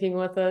for sticking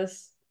with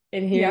us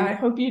and Yeah, hearing. I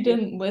hope you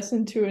didn't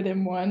listen to it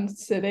in one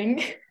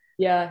sitting.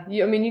 Yeah,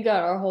 I mean, you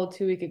got our whole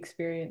 2 week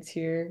experience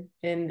here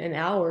in an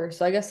hour,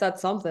 so I guess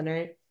that's something,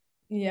 right?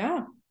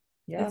 Yeah,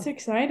 Yeah, it's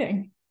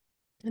exciting.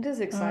 it is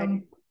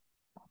exciting.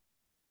 Um,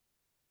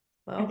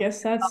 I Well,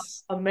 guess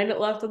that's a minute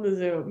left on the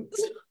Zoom.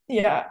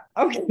 yeah.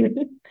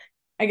 Okay.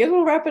 I guess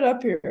we'll wrap it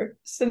up here.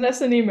 Send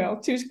us an email,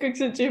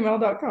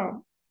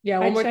 twoscooks@gmail.com. Yeah,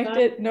 I one more checked time.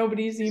 it,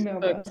 nobody's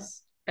emailed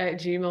us. At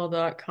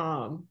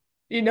gmail.com.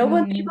 No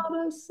one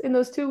emailed us in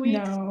those 2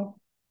 weeks? No.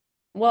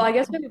 Well, I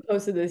guess we No. haven't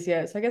posted this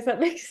yet, so I guess that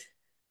makes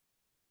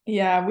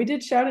Yeah, we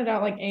did shout it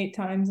out like 8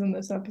 times in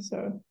this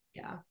episode.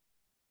 yeah.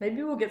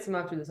 Maybe we'll get some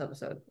after this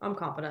episode. I'm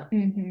confident.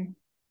 Hmm.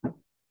 All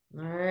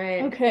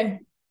right. Okay.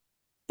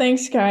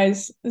 Thanks,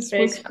 guys. This was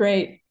Thanks.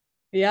 great.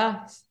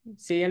 Yeah.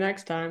 See you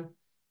next time.